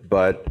it,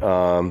 but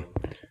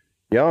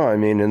yeah, I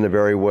mean, in the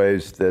very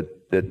ways that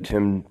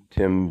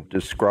Tim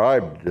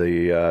described,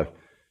 the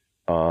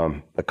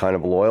kind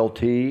of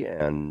loyalty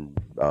and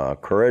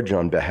courage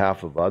on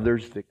behalf of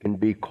others that can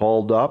be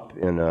called up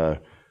in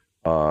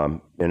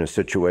a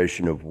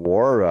situation of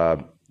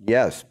war.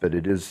 Yes, but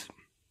it is.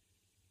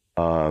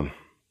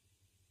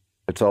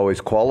 It's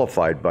always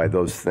qualified by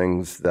those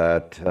things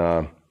that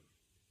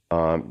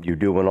you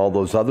do in all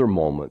those other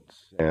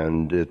moments.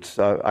 And it's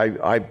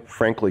I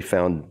frankly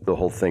found the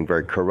whole thing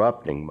very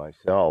corrupting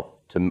myself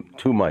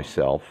to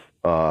myself,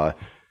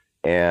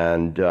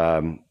 and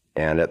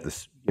at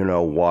this,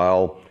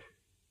 while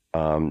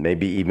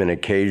maybe even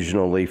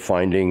occasionally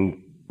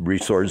finding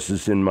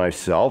resources in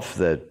myself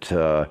that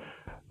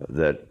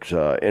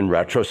in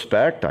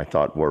retrospect I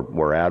thought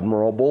were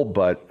admirable,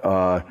 but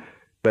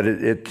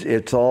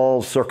it's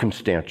all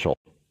circumstantial.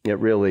 It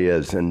really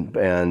is, and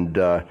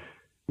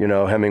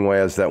Hemingway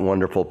has that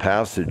wonderful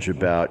passage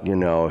about,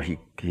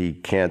 he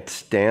can't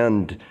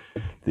stand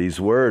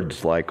these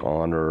words like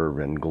honor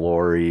and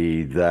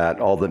glory, that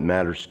all that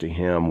matters to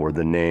him were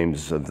the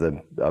names of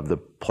the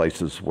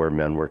places where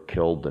men were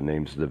killed, the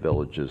names of the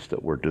villages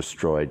that were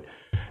destroyed.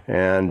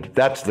 And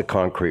that's the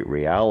concrete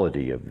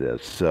reality of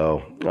this.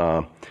 So,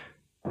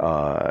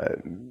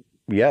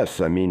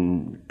 yes, I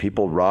mean,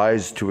 people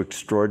rise to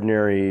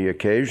extraordinary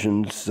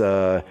occasions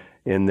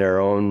in their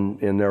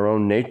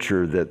own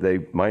nature that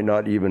they might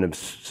not even have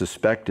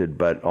suspected,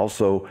 but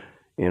also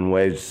in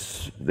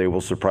ways they will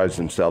surprise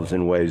themselves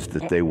in ways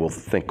that they will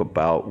think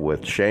about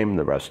with shame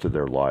the rest of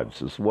their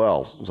lives as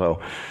well.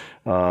 So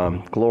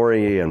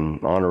glory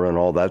and honor and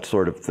all that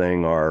sort of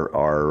thing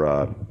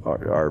are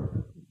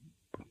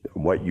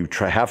what you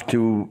have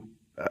to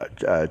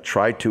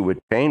try to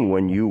attain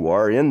when you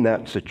are in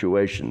that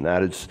situation.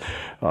 That is,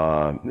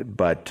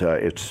 but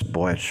it's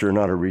sure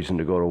not a reason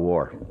to go to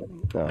war.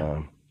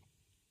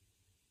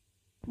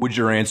 Would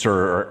your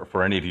answer,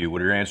 for any of you,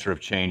 would your answer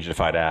have changed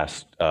if I'd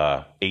asked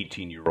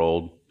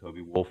 18-year-old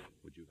Toby Wolf?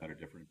 Would you have had a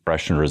different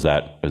impression, or is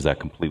that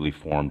completely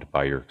formed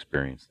by your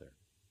experience there?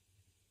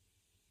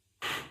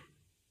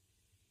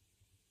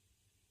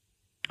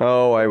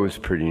 Oh, I was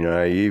pretty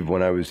naive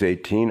when I was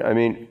 18. I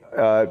mean,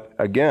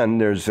 again,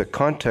 there's a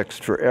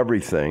context for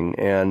everything,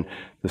 and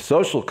the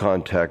social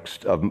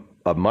context of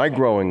my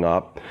growing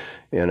up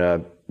in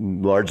a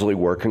largely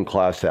working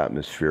class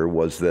atmosphere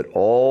was that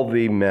all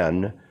the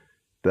men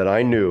that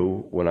I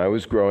knew when I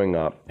was growing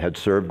up had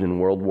served in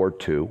World War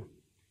II,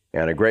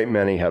 and a great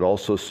many had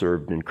also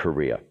served in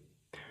Korea.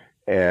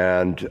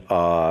 And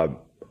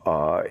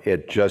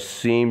it just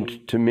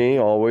seemed to me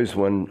always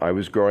when I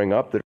was growing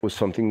up that it was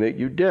something that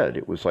you did.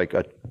 It was like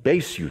a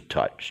base you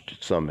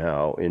touched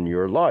somehow in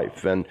your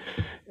life. And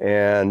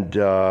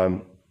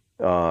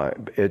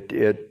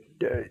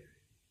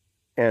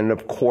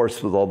of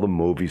course, with all the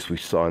movies we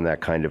saw and that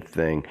kind of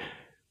thing,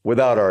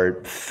 without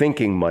our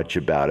thinking much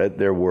about it,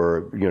 there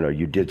were,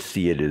 you did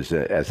see it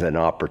as an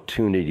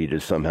opportunity to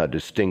somehow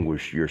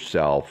distinguish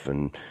yourself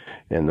and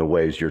in the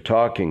ways you're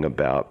talking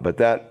about. But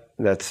that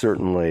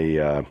certainly,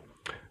 it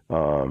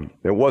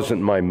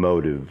wasn't my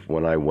motive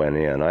when I went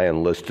in. I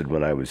enlisted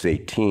when I was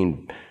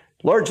 18,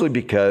 largely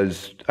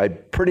because I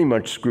pretty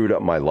much screwed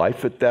up my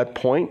life at that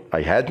point.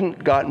 I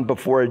hadn't gotten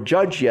before a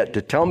judge yet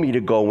to tell me to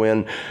go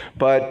in,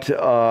 but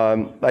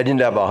I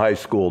didn't have a high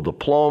school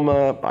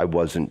diploma.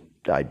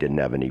 I didn't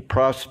have any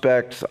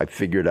prospects. I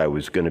figured I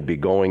was going to be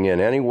going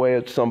in anyway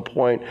at some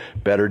point.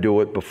 Better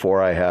do it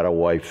before I had a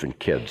wife and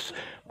kids.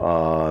 It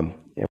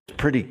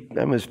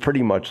was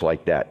pretty much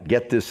like that.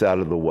 Get this out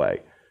of the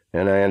way.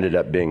 And I ended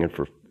up being in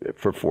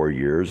for 4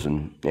 years.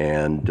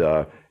 And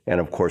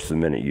of course, the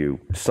minute you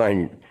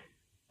sign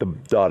the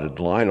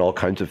dotted line, all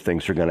kinds of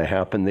things are going to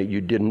happen that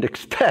you didn't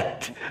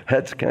expect.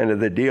 That's kind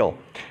of the deal.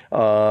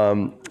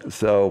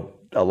 So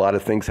a lot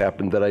of things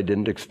happened that I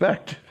didn't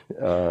expect.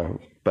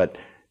 But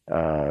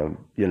I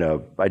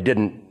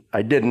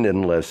didn't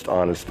enlist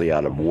honestly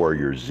out of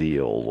warrior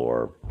zeal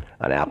or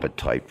an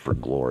appetite for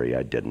glory.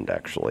 I didn't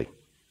actually.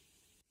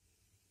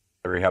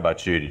 Larry, how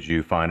about you? Did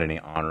you find any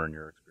honor in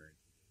your experience?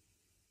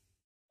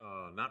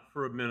 Not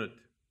for a minute.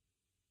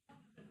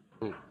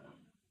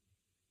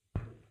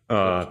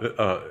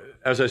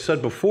 As I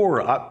said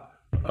before,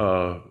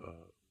 I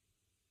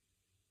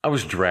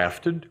was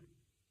drafted.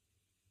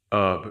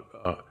 I'm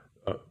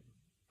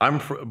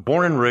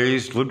born and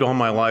raised, lived all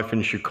my life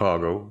in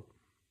Chicago.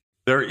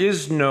 There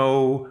is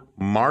no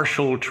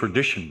martial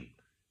tradition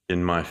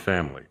in my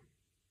family.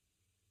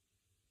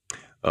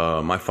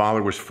 My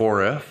father was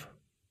 4F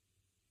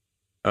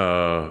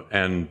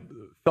and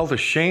felt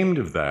ashamed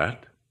of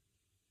that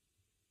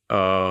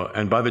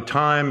And by the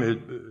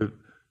time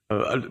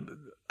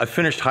I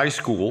finished high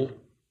school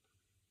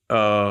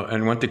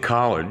and went to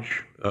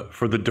college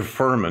for the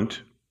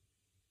deferment,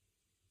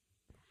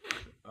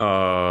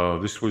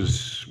 this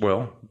was,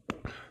 well,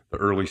 the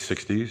early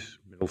 60s,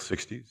 middle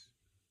 60s,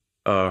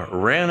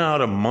 ran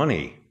out of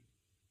money.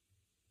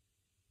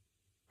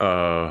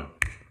 5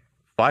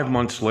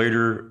 months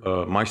later,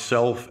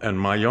 myself and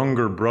my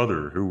younger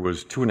brother, who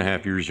was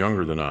 2.5 years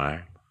younger than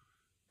I,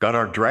 got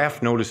our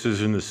draft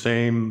notices in the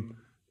same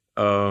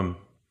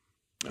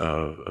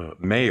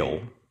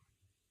mail,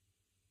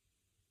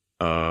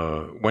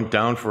 went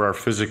down for our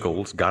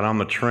physicals, got on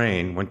the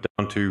train, went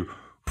down to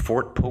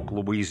Fort Polk,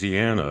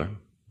 Louisiana,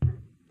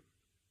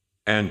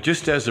 and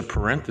just as a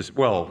parenthesis,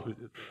 well,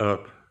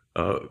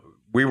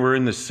 we were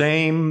in the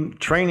same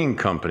training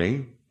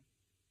company,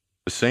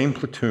 the same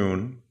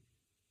platoon,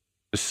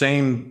 the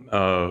same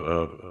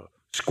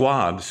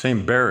squad, the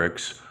same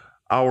barracks.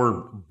 Our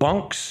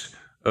bunks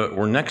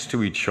were next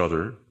to each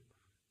other,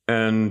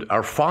 and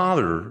our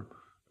father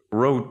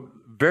wrote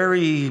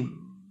very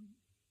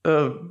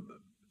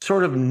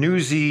sort of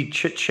newsy,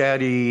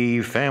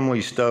 chit-chatty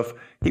family stuff.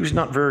 He was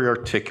not very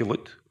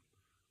articulate.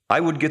 I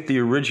would get the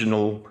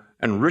original,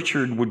 and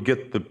Richard would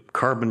get the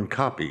carbon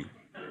copy.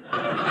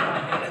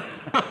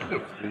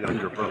 The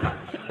younger brother.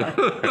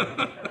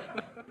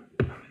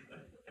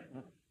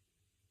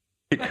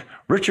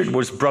 Richard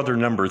was brother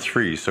number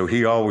 3, so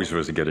he always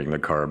was getting the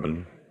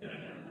carbon.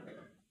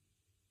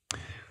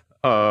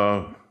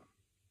 I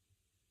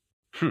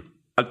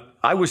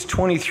was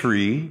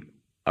 23.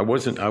 I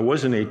wasn't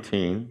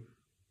 18.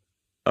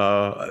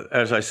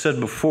 As I said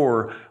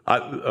before,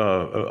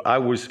 I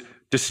was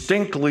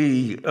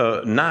distinctly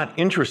not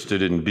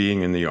interested in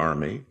being in the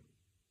Army.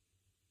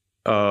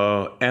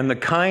 And the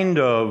kind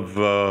of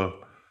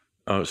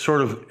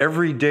sort of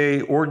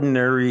everyday,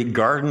 ordinary,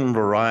 garden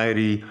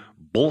variety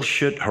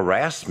bullshit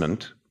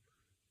harassment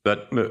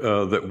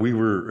that we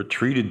were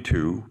treated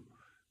to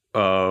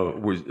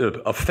was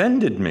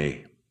offended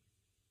me.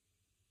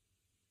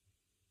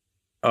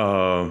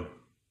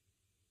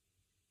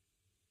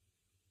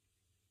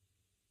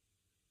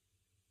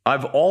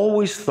 I've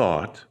always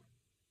thought,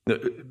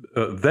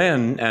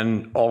 then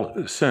and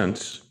all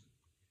since,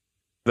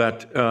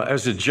 that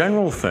as a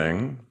general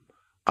thing,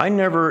 I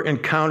never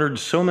encountered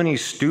so many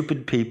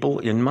stupid people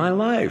in my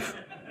life.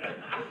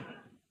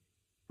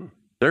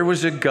 There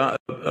was a guy,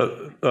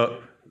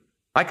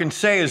 I can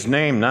say his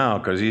name now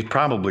because he's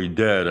probably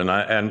dead,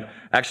 and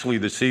actually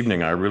this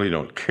evening I really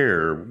don't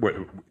care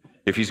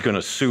if he's going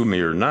to sue me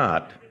or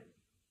not,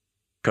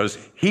 because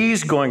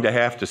he's going to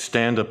have to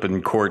stand up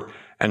in court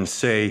and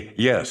say,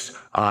 yes,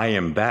 I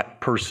am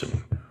that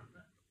person.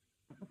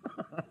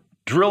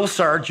 Drill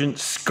Sergeant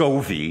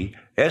Scovey,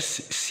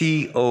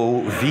 S-C-O-V-E-Y,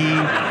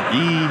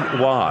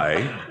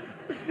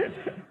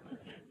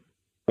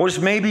 was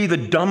maybe the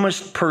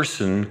dumbest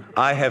person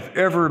I have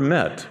ever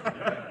met.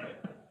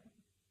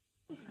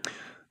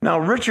 Now,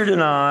 Richard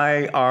and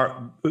I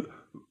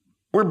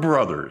we're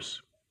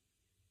brothers.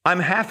 I'm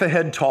half a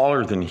head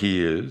taller than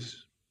he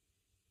is,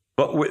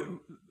 but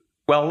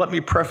well, let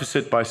me preface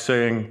it by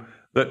saying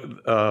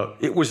that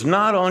it was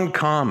not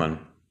uncommon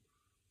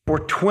for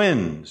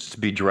twins to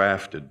be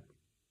drafted,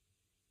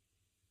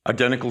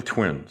 identical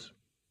twins.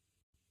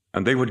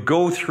 And they would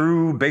go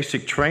through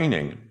basic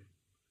training.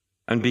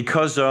 And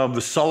because of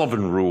the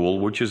Sullivan Rule,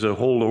 which is a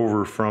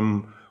holdover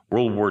from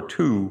World War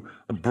II,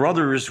 the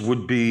brothers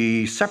would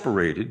be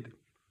separated.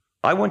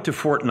 I went to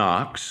Fort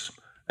Knox,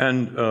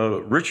 and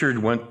Richard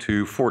went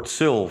to Fort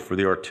Sill for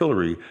the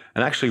artillery,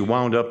 and actually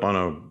wound up on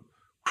a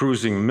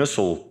cruising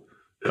missile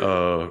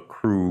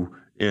crew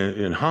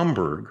in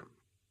Hamburg.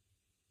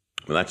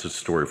 Well, that's a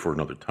story for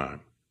another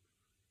time.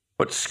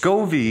 But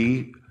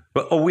Scovey,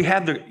 we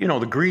had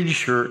the green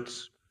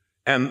shirts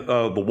and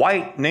the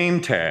white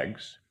name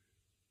tags,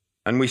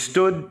 and we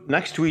stood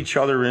next to each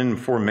other in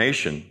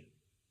formation.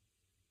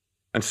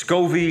 And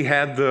Scovey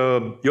had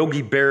the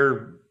Yogi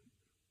Bear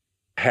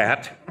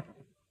hat,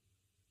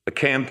 the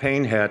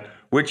campaign hat,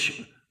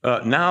 which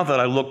now that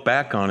I look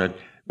back on it,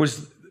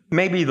 was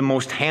maybe the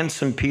most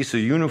handsome piece of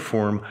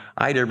uniform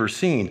I'd ever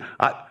seen.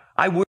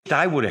 I wished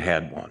I would have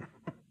had one.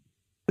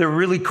 They're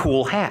really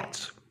cool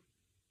hats.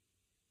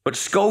 But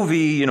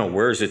Scovey,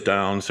 wears it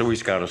down, so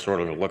he's got a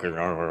sort of look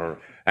around,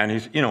 and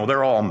he's,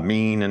 they're all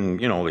mean and,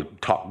 they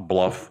talk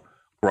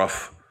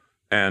gruff.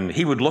 And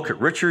he would look at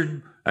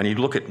Richard, and he'd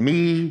look at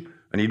me,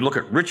 and he'd look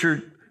at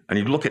Richard, and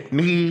he'd look at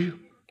me,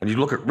 and he'd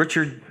look at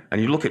Richard,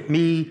 and he'd look at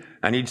me,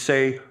 and he'd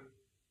say,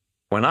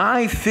 when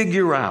I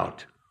figure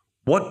out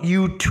what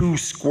you two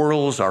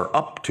squirrels are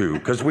up to,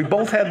 because we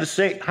both had the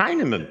same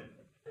Heinemann,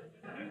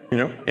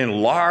 in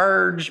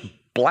large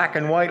black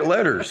and white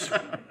letters.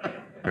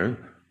 Okay?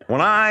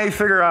 When I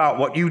figure out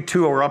what you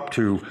two are up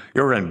to,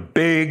 you're in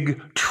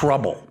big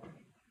trouble.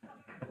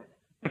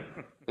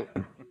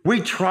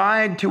 We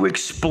tried to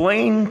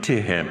explain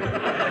to him.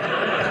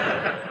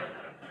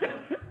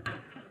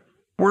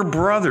 We're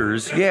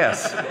brothers,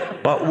 yes,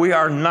 but we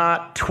are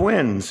not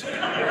twins.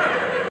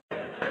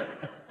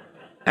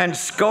 And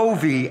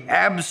Scovey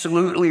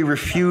absolutely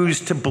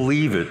refused to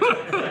believe it.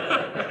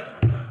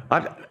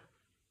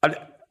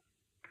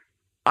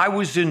 I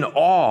was in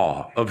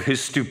awe of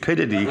his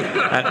stupidity.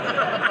 And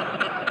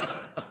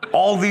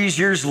all these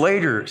years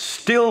later,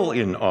 still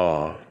in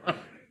awe.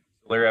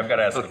 Larry, I've got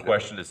to ask a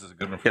question. This is a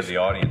good one for the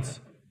audience.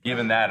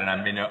 Given that, and I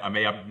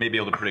may be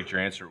able to predict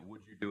your answer,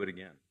 would you do it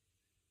again?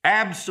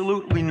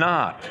 Absolutely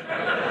not.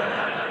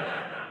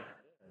 How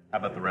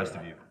about the rest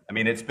of you? I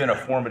mean, it's been a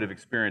formative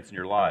experience in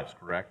your lives,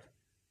 correct?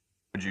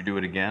 Would you do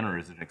it again, or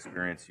is it an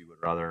experience you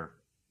would rather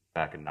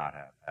back and not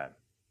have had?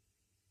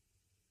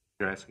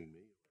 You're asking me?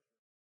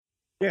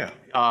 Yeah.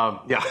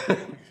 Yeah.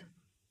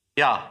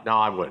 Yeah, no,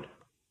 I would.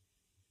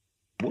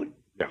 Would?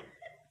 Yeah.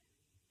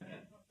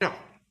 Yeah.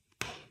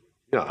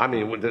 Yeah, I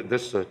mean,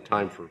 this is a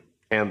time for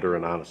candor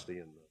and honesty,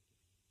 and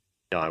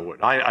yeah, I would.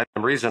 The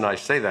reason I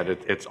say that,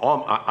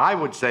 I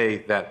would say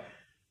that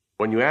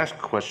when you ask a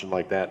question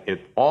like that,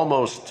 it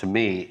almost to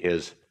me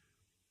is,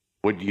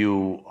 would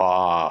you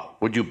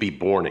be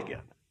born again?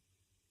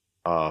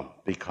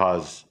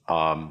 Because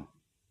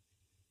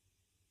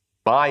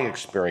my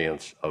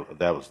experience of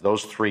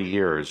those 3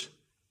 years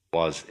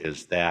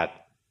is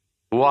that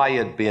who I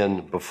had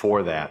been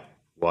before that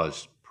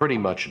was pretty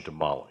much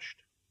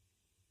demolished,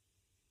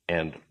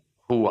 and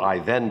who I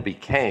then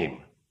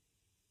became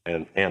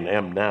and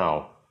am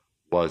now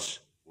was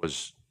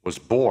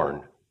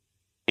born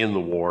in the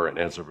war and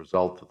as a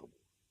result of the war.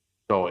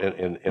 So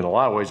in a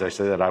lot of ways, I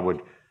say that I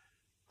would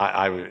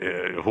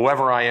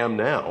whoever I am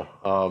now,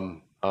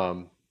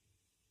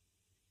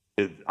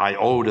 I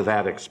owe to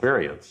that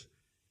experience.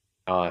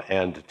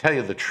 And to tell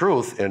you the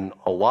truth, in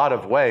a lot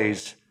of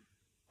ways,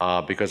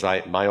 because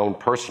my own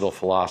personal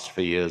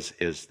philosophy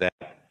is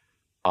that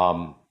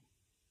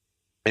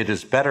it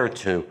is better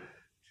to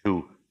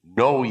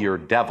know your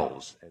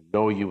devils and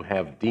know you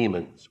have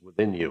demons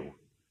within you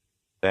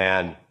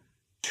than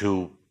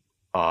to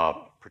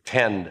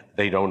pretend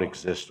they don't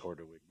exist or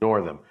to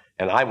ignore them.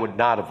 And I would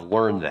not have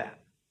learned that.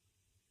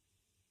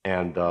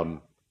 And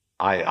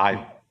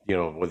I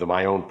with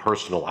my own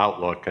personal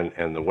outlook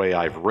and the way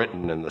I've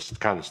written and the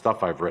kind of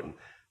stuff I've written,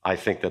 I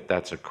think that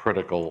that's a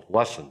critical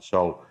lesson.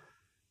 So,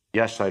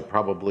 yes, I'd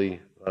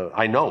probably,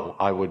 I know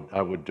I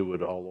would do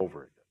it all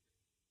over again.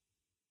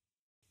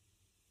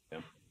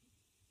 Yeah.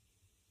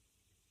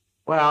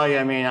 Well,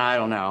 I mean, I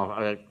don't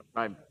know.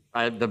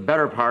 The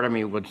better part of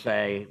me would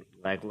say,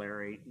 like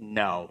Larry,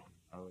 no,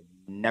 I would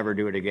never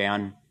do it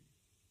again.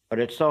 But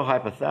it's so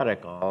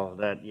hypothetical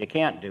that you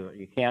can't do it.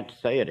 You can't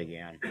say it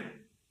again.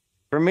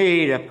 For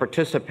me to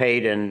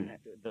participate in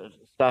the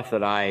stuff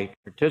that I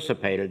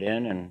participated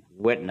in and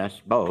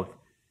witnessed both,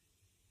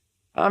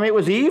 it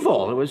was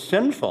evil. It was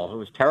sinful. It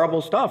was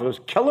terrible stuff. It was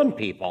killing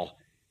people.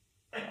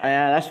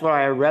 And that's what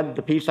I read,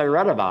 the piece I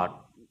read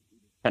about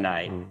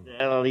tonight.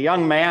 A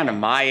young man of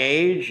my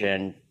age,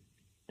 and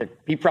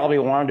he probably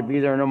wanted to be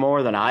there no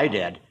more than I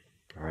did.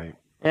 Right.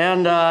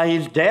 And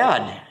he's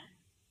dead.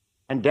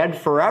 And dead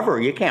forever.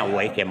 You can't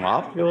wake him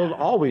up. He'll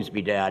always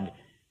be dead.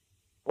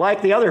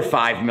 Like the other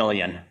 5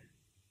 million.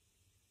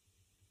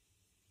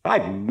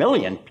 5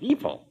 million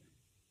people.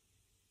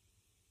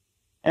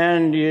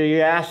 And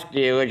you asked,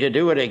 would you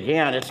do it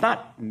again? It's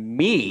not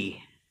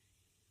me.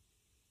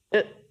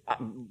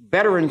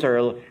 Veterans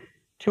are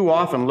too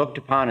often looked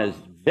upon as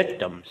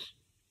victims.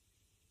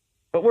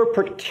 But we're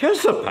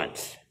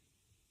participants.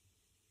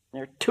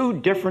 There are two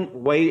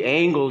different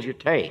angles you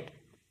take.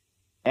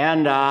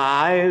 And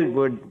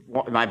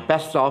my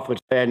best self would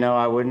say, no,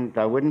 I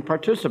wouldn't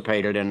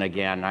participate in it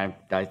again.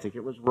 I think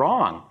it was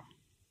wrong.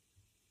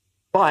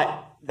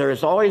 But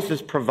there's always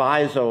this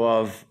proviso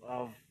of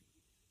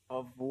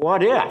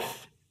what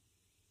if?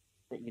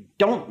 That you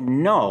don't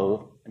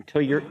know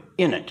until you're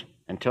in it,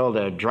 until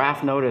the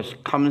draft notice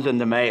comes in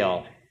the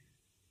mail,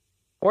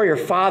 or your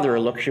father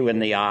looks you in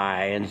the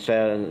eye and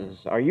says,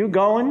 are you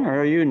going or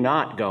are you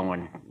not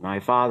going?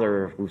 My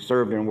father, who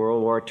served in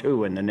World War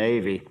II in the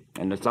Navy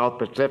in the South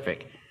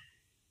Pacific.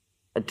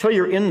 Until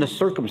you're in the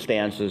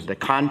circumstances, the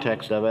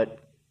context of it,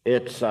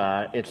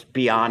 it's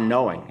beyond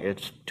knowing.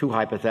 It's too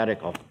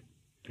hypothetical.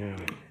 Yeah.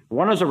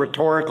 One is a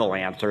rhetorical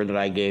answer that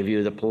I gave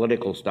you, the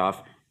political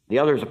stuff. The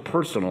other is a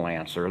personal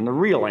answer. And the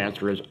real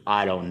answer is,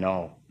 I don't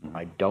know.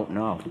 I don't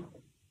know.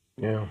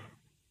 Yeah.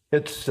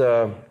 It's,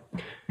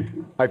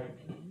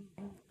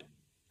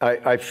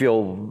 I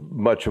feel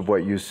much of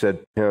what you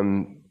said,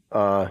 Tim.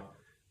 I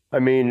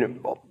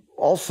mean,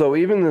 also,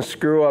 even the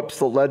screw-ups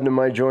that led to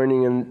my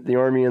joining in the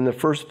Army in the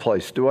first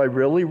place, do I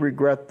really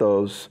regret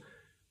those?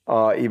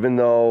 Even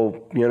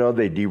though,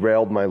 they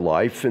derailed my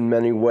life in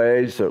many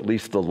ways, or at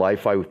least the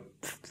life I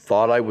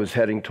thought I was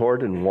heading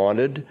toward and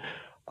wanted.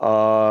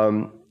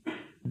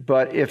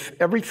 But if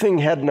everything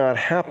had not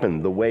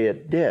happened the way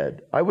it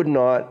did, I would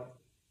not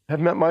have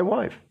met my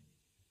wife.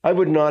 I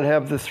would not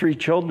have the 3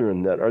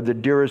 children that are the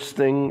dearest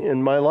thing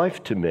in my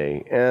life to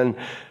me. And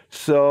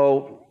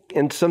so,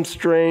 in some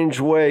strange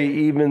way,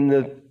 even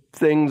the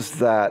things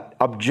that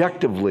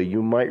objectively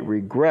you might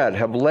regret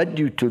have led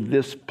you to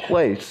this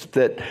place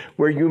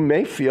where you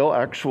may feel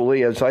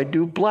actually, as I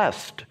do,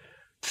 blessed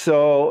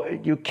So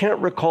you can't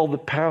recall the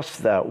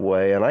past that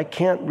way, and I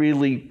can't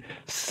really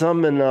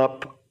summon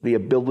up the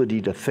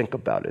ability to think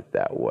about it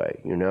that way,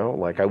 you know?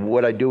 Like,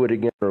 would I do it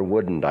again or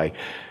wouldn't I?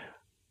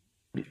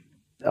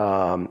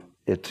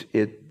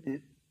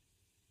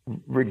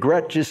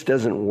 Regret just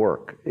doesn't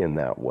work in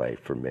that way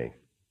for me.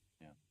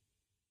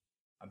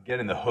 I'm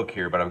getting the hook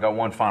here, but I've got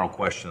one final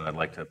question that I'd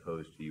like to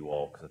pose to you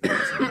all, because I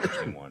think it's an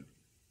interesting one.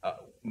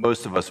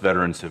 Most of us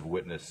veterans have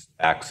witnessed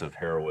acts of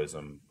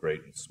heroism,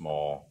 great and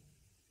small.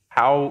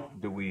 How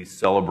do we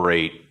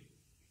celebrate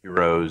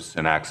heroes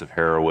and acts of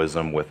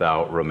heroism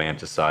without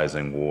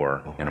romanticizing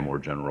war in a more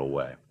general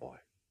way?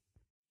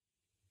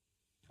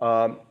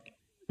 I'll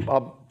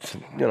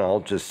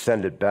just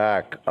send it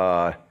back.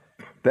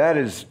 That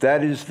is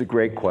the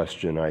great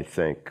question, I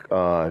think,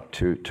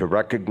 to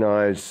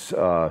recognize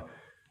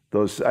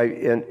those.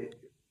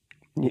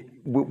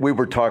 We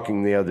were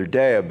talking the other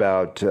day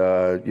about,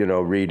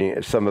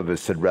 reading, some of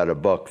us had read a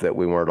book that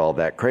we weren't all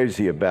that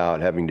crazy about,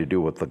 having to do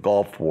with the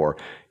Gulf War,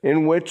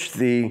 in which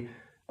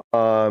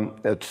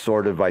it's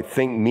sort of, I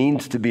think,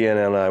 means to be an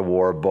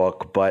anti-war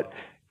book, but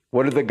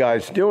what are the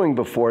guys doing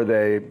before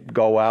they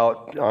go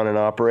out on an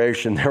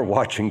operation? They're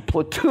watching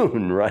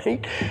Platoon,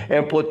 right?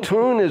 And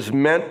Platoon is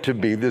meant to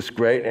be this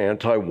great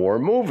anti-war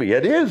movie.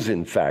 It is,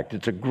 in fact.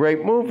 It's a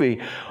great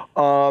movie.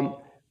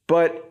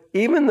 But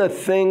even the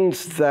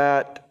things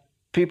that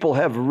people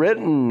have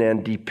written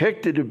and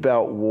depicted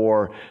about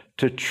war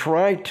to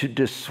try to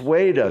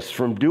dissuade us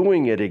from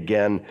doing it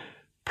again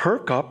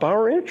perk up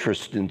our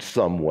interest in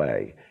some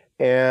way.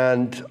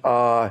 And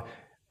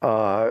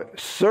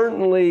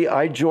certainly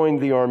I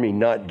joined the Army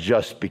not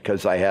just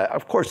because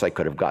of course I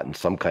could have gotten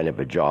some kind of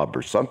a job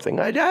or something.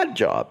 I'd had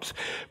jobs.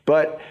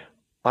 But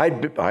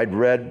I'd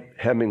read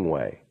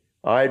Hemingway.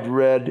 I'd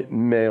read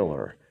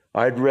Mailer.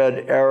 I'd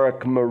read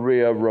Eric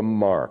Maria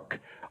Remarque.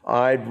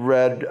 I'd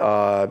read,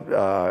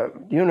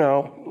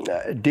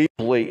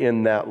 deeply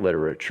in that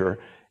literature.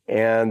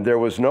 And there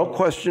was no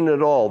question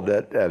at all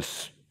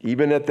that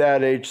even at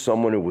that age,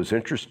 someone who was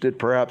interested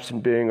perhaps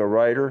in being a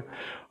writer,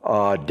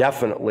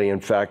 definitely, in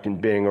fact, in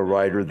being a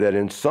writer, that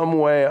in some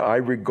way I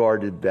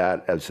regarded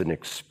that as an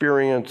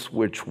experience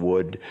which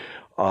would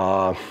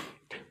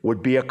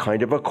be a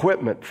kind of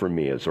equipment for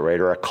me as a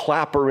writer, a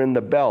clapper in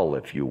the bell,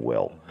 if you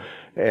will.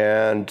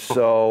 And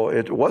so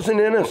it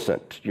wasn't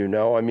innocent,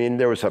 I mean,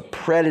 there was a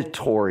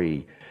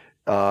predatory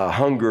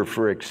hunger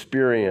for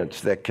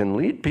experience that can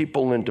lead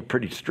people into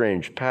pretty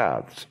strange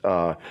paths.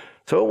 So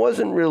it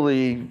wasn't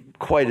really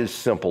quite as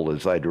simple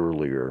as I'd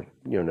earlier,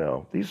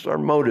 Our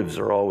motives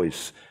are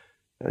always,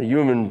 the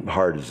human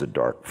heart is a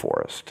dark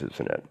forest,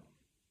 isn't it?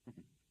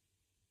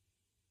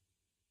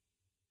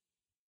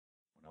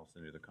 Anyone else,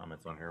 any other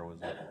comments on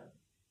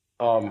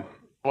heroism?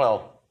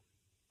 Well,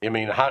 I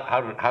mean,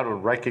 how to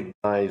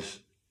recognize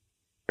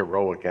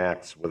heroic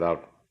acts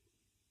without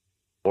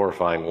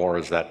glorifying war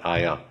is that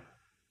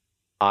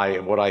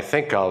what I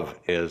think of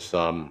is,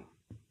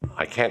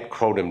 I can't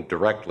quote him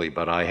directly,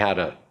 but I had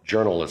a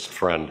journalist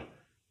friend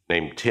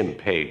named Tim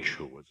Page,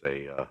 who was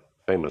a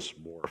famous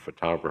war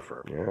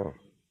photographer. Yeah.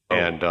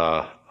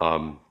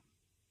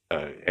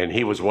 And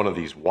he was one of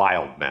these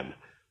wild men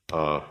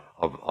of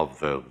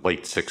the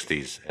late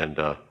 60s.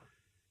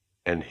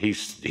 And he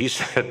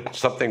said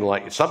something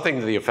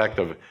to the effect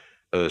of,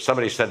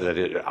 somebody said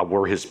that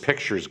were his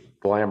pictures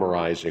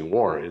glamorizing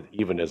war,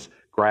 even as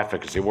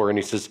graphic as they were. And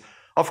he says,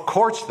 of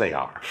course they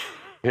are.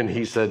 And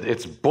he said,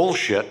 it's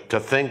bullshit to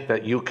think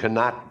that you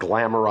cannot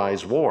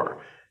glamorize war.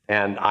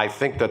 And I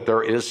think that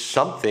there is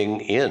something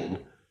in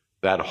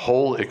that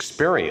whole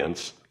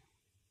experience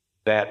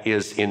that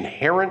is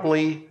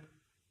inherently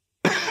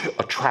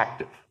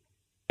attractive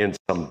in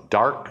some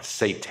dark,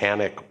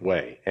 satanic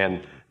way,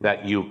 and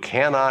that you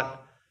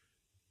cannot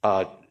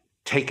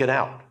take it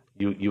out.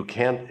 You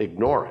can't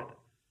ignore it.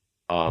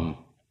 I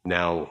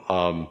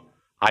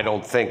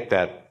don't think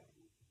that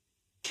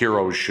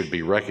heroes should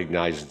be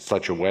recognized in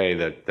such a way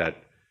that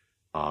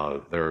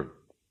they're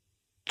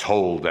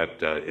told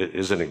that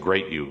isn't it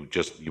great you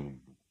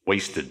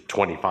wasted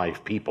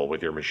 25 people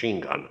with your machine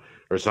gun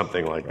or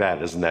something like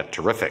that. Isn't that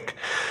terrific?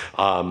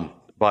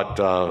 But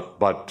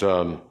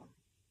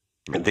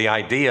the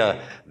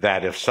idea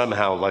that if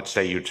somehow, let's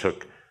say you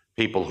took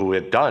people who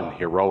had done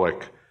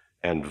heroic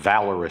and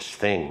valorous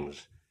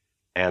things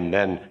and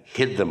then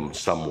hid them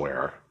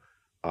somewhere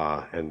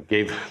and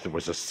there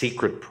was a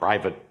secret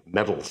private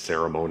medal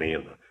ceremony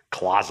in the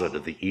closet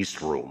of the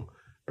East Room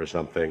or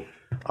something,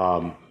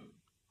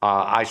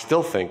 I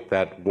still think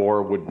that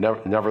war would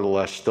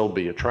nevertheless still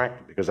be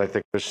attractive, because I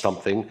think there's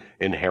something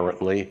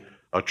inherently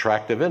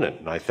attractive in it.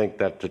 And I think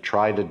that to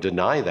try to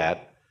deny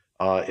that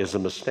is a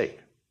mistake.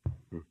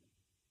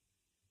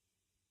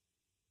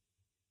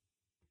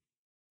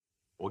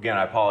 Well, again,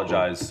 I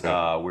apologize.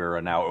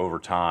 We're now over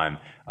time.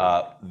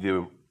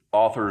 The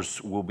authors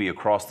will be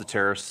across the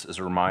terrace, as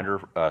a reminder,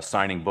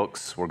 signing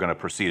books. We're going to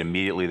proceed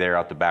immediately there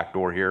out the back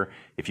door here.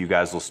 If you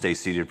guys will stay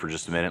seated for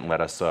just a minute and let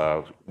us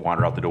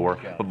wander out the door.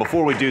 But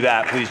before we do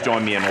that, please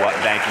join me in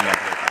thanking them.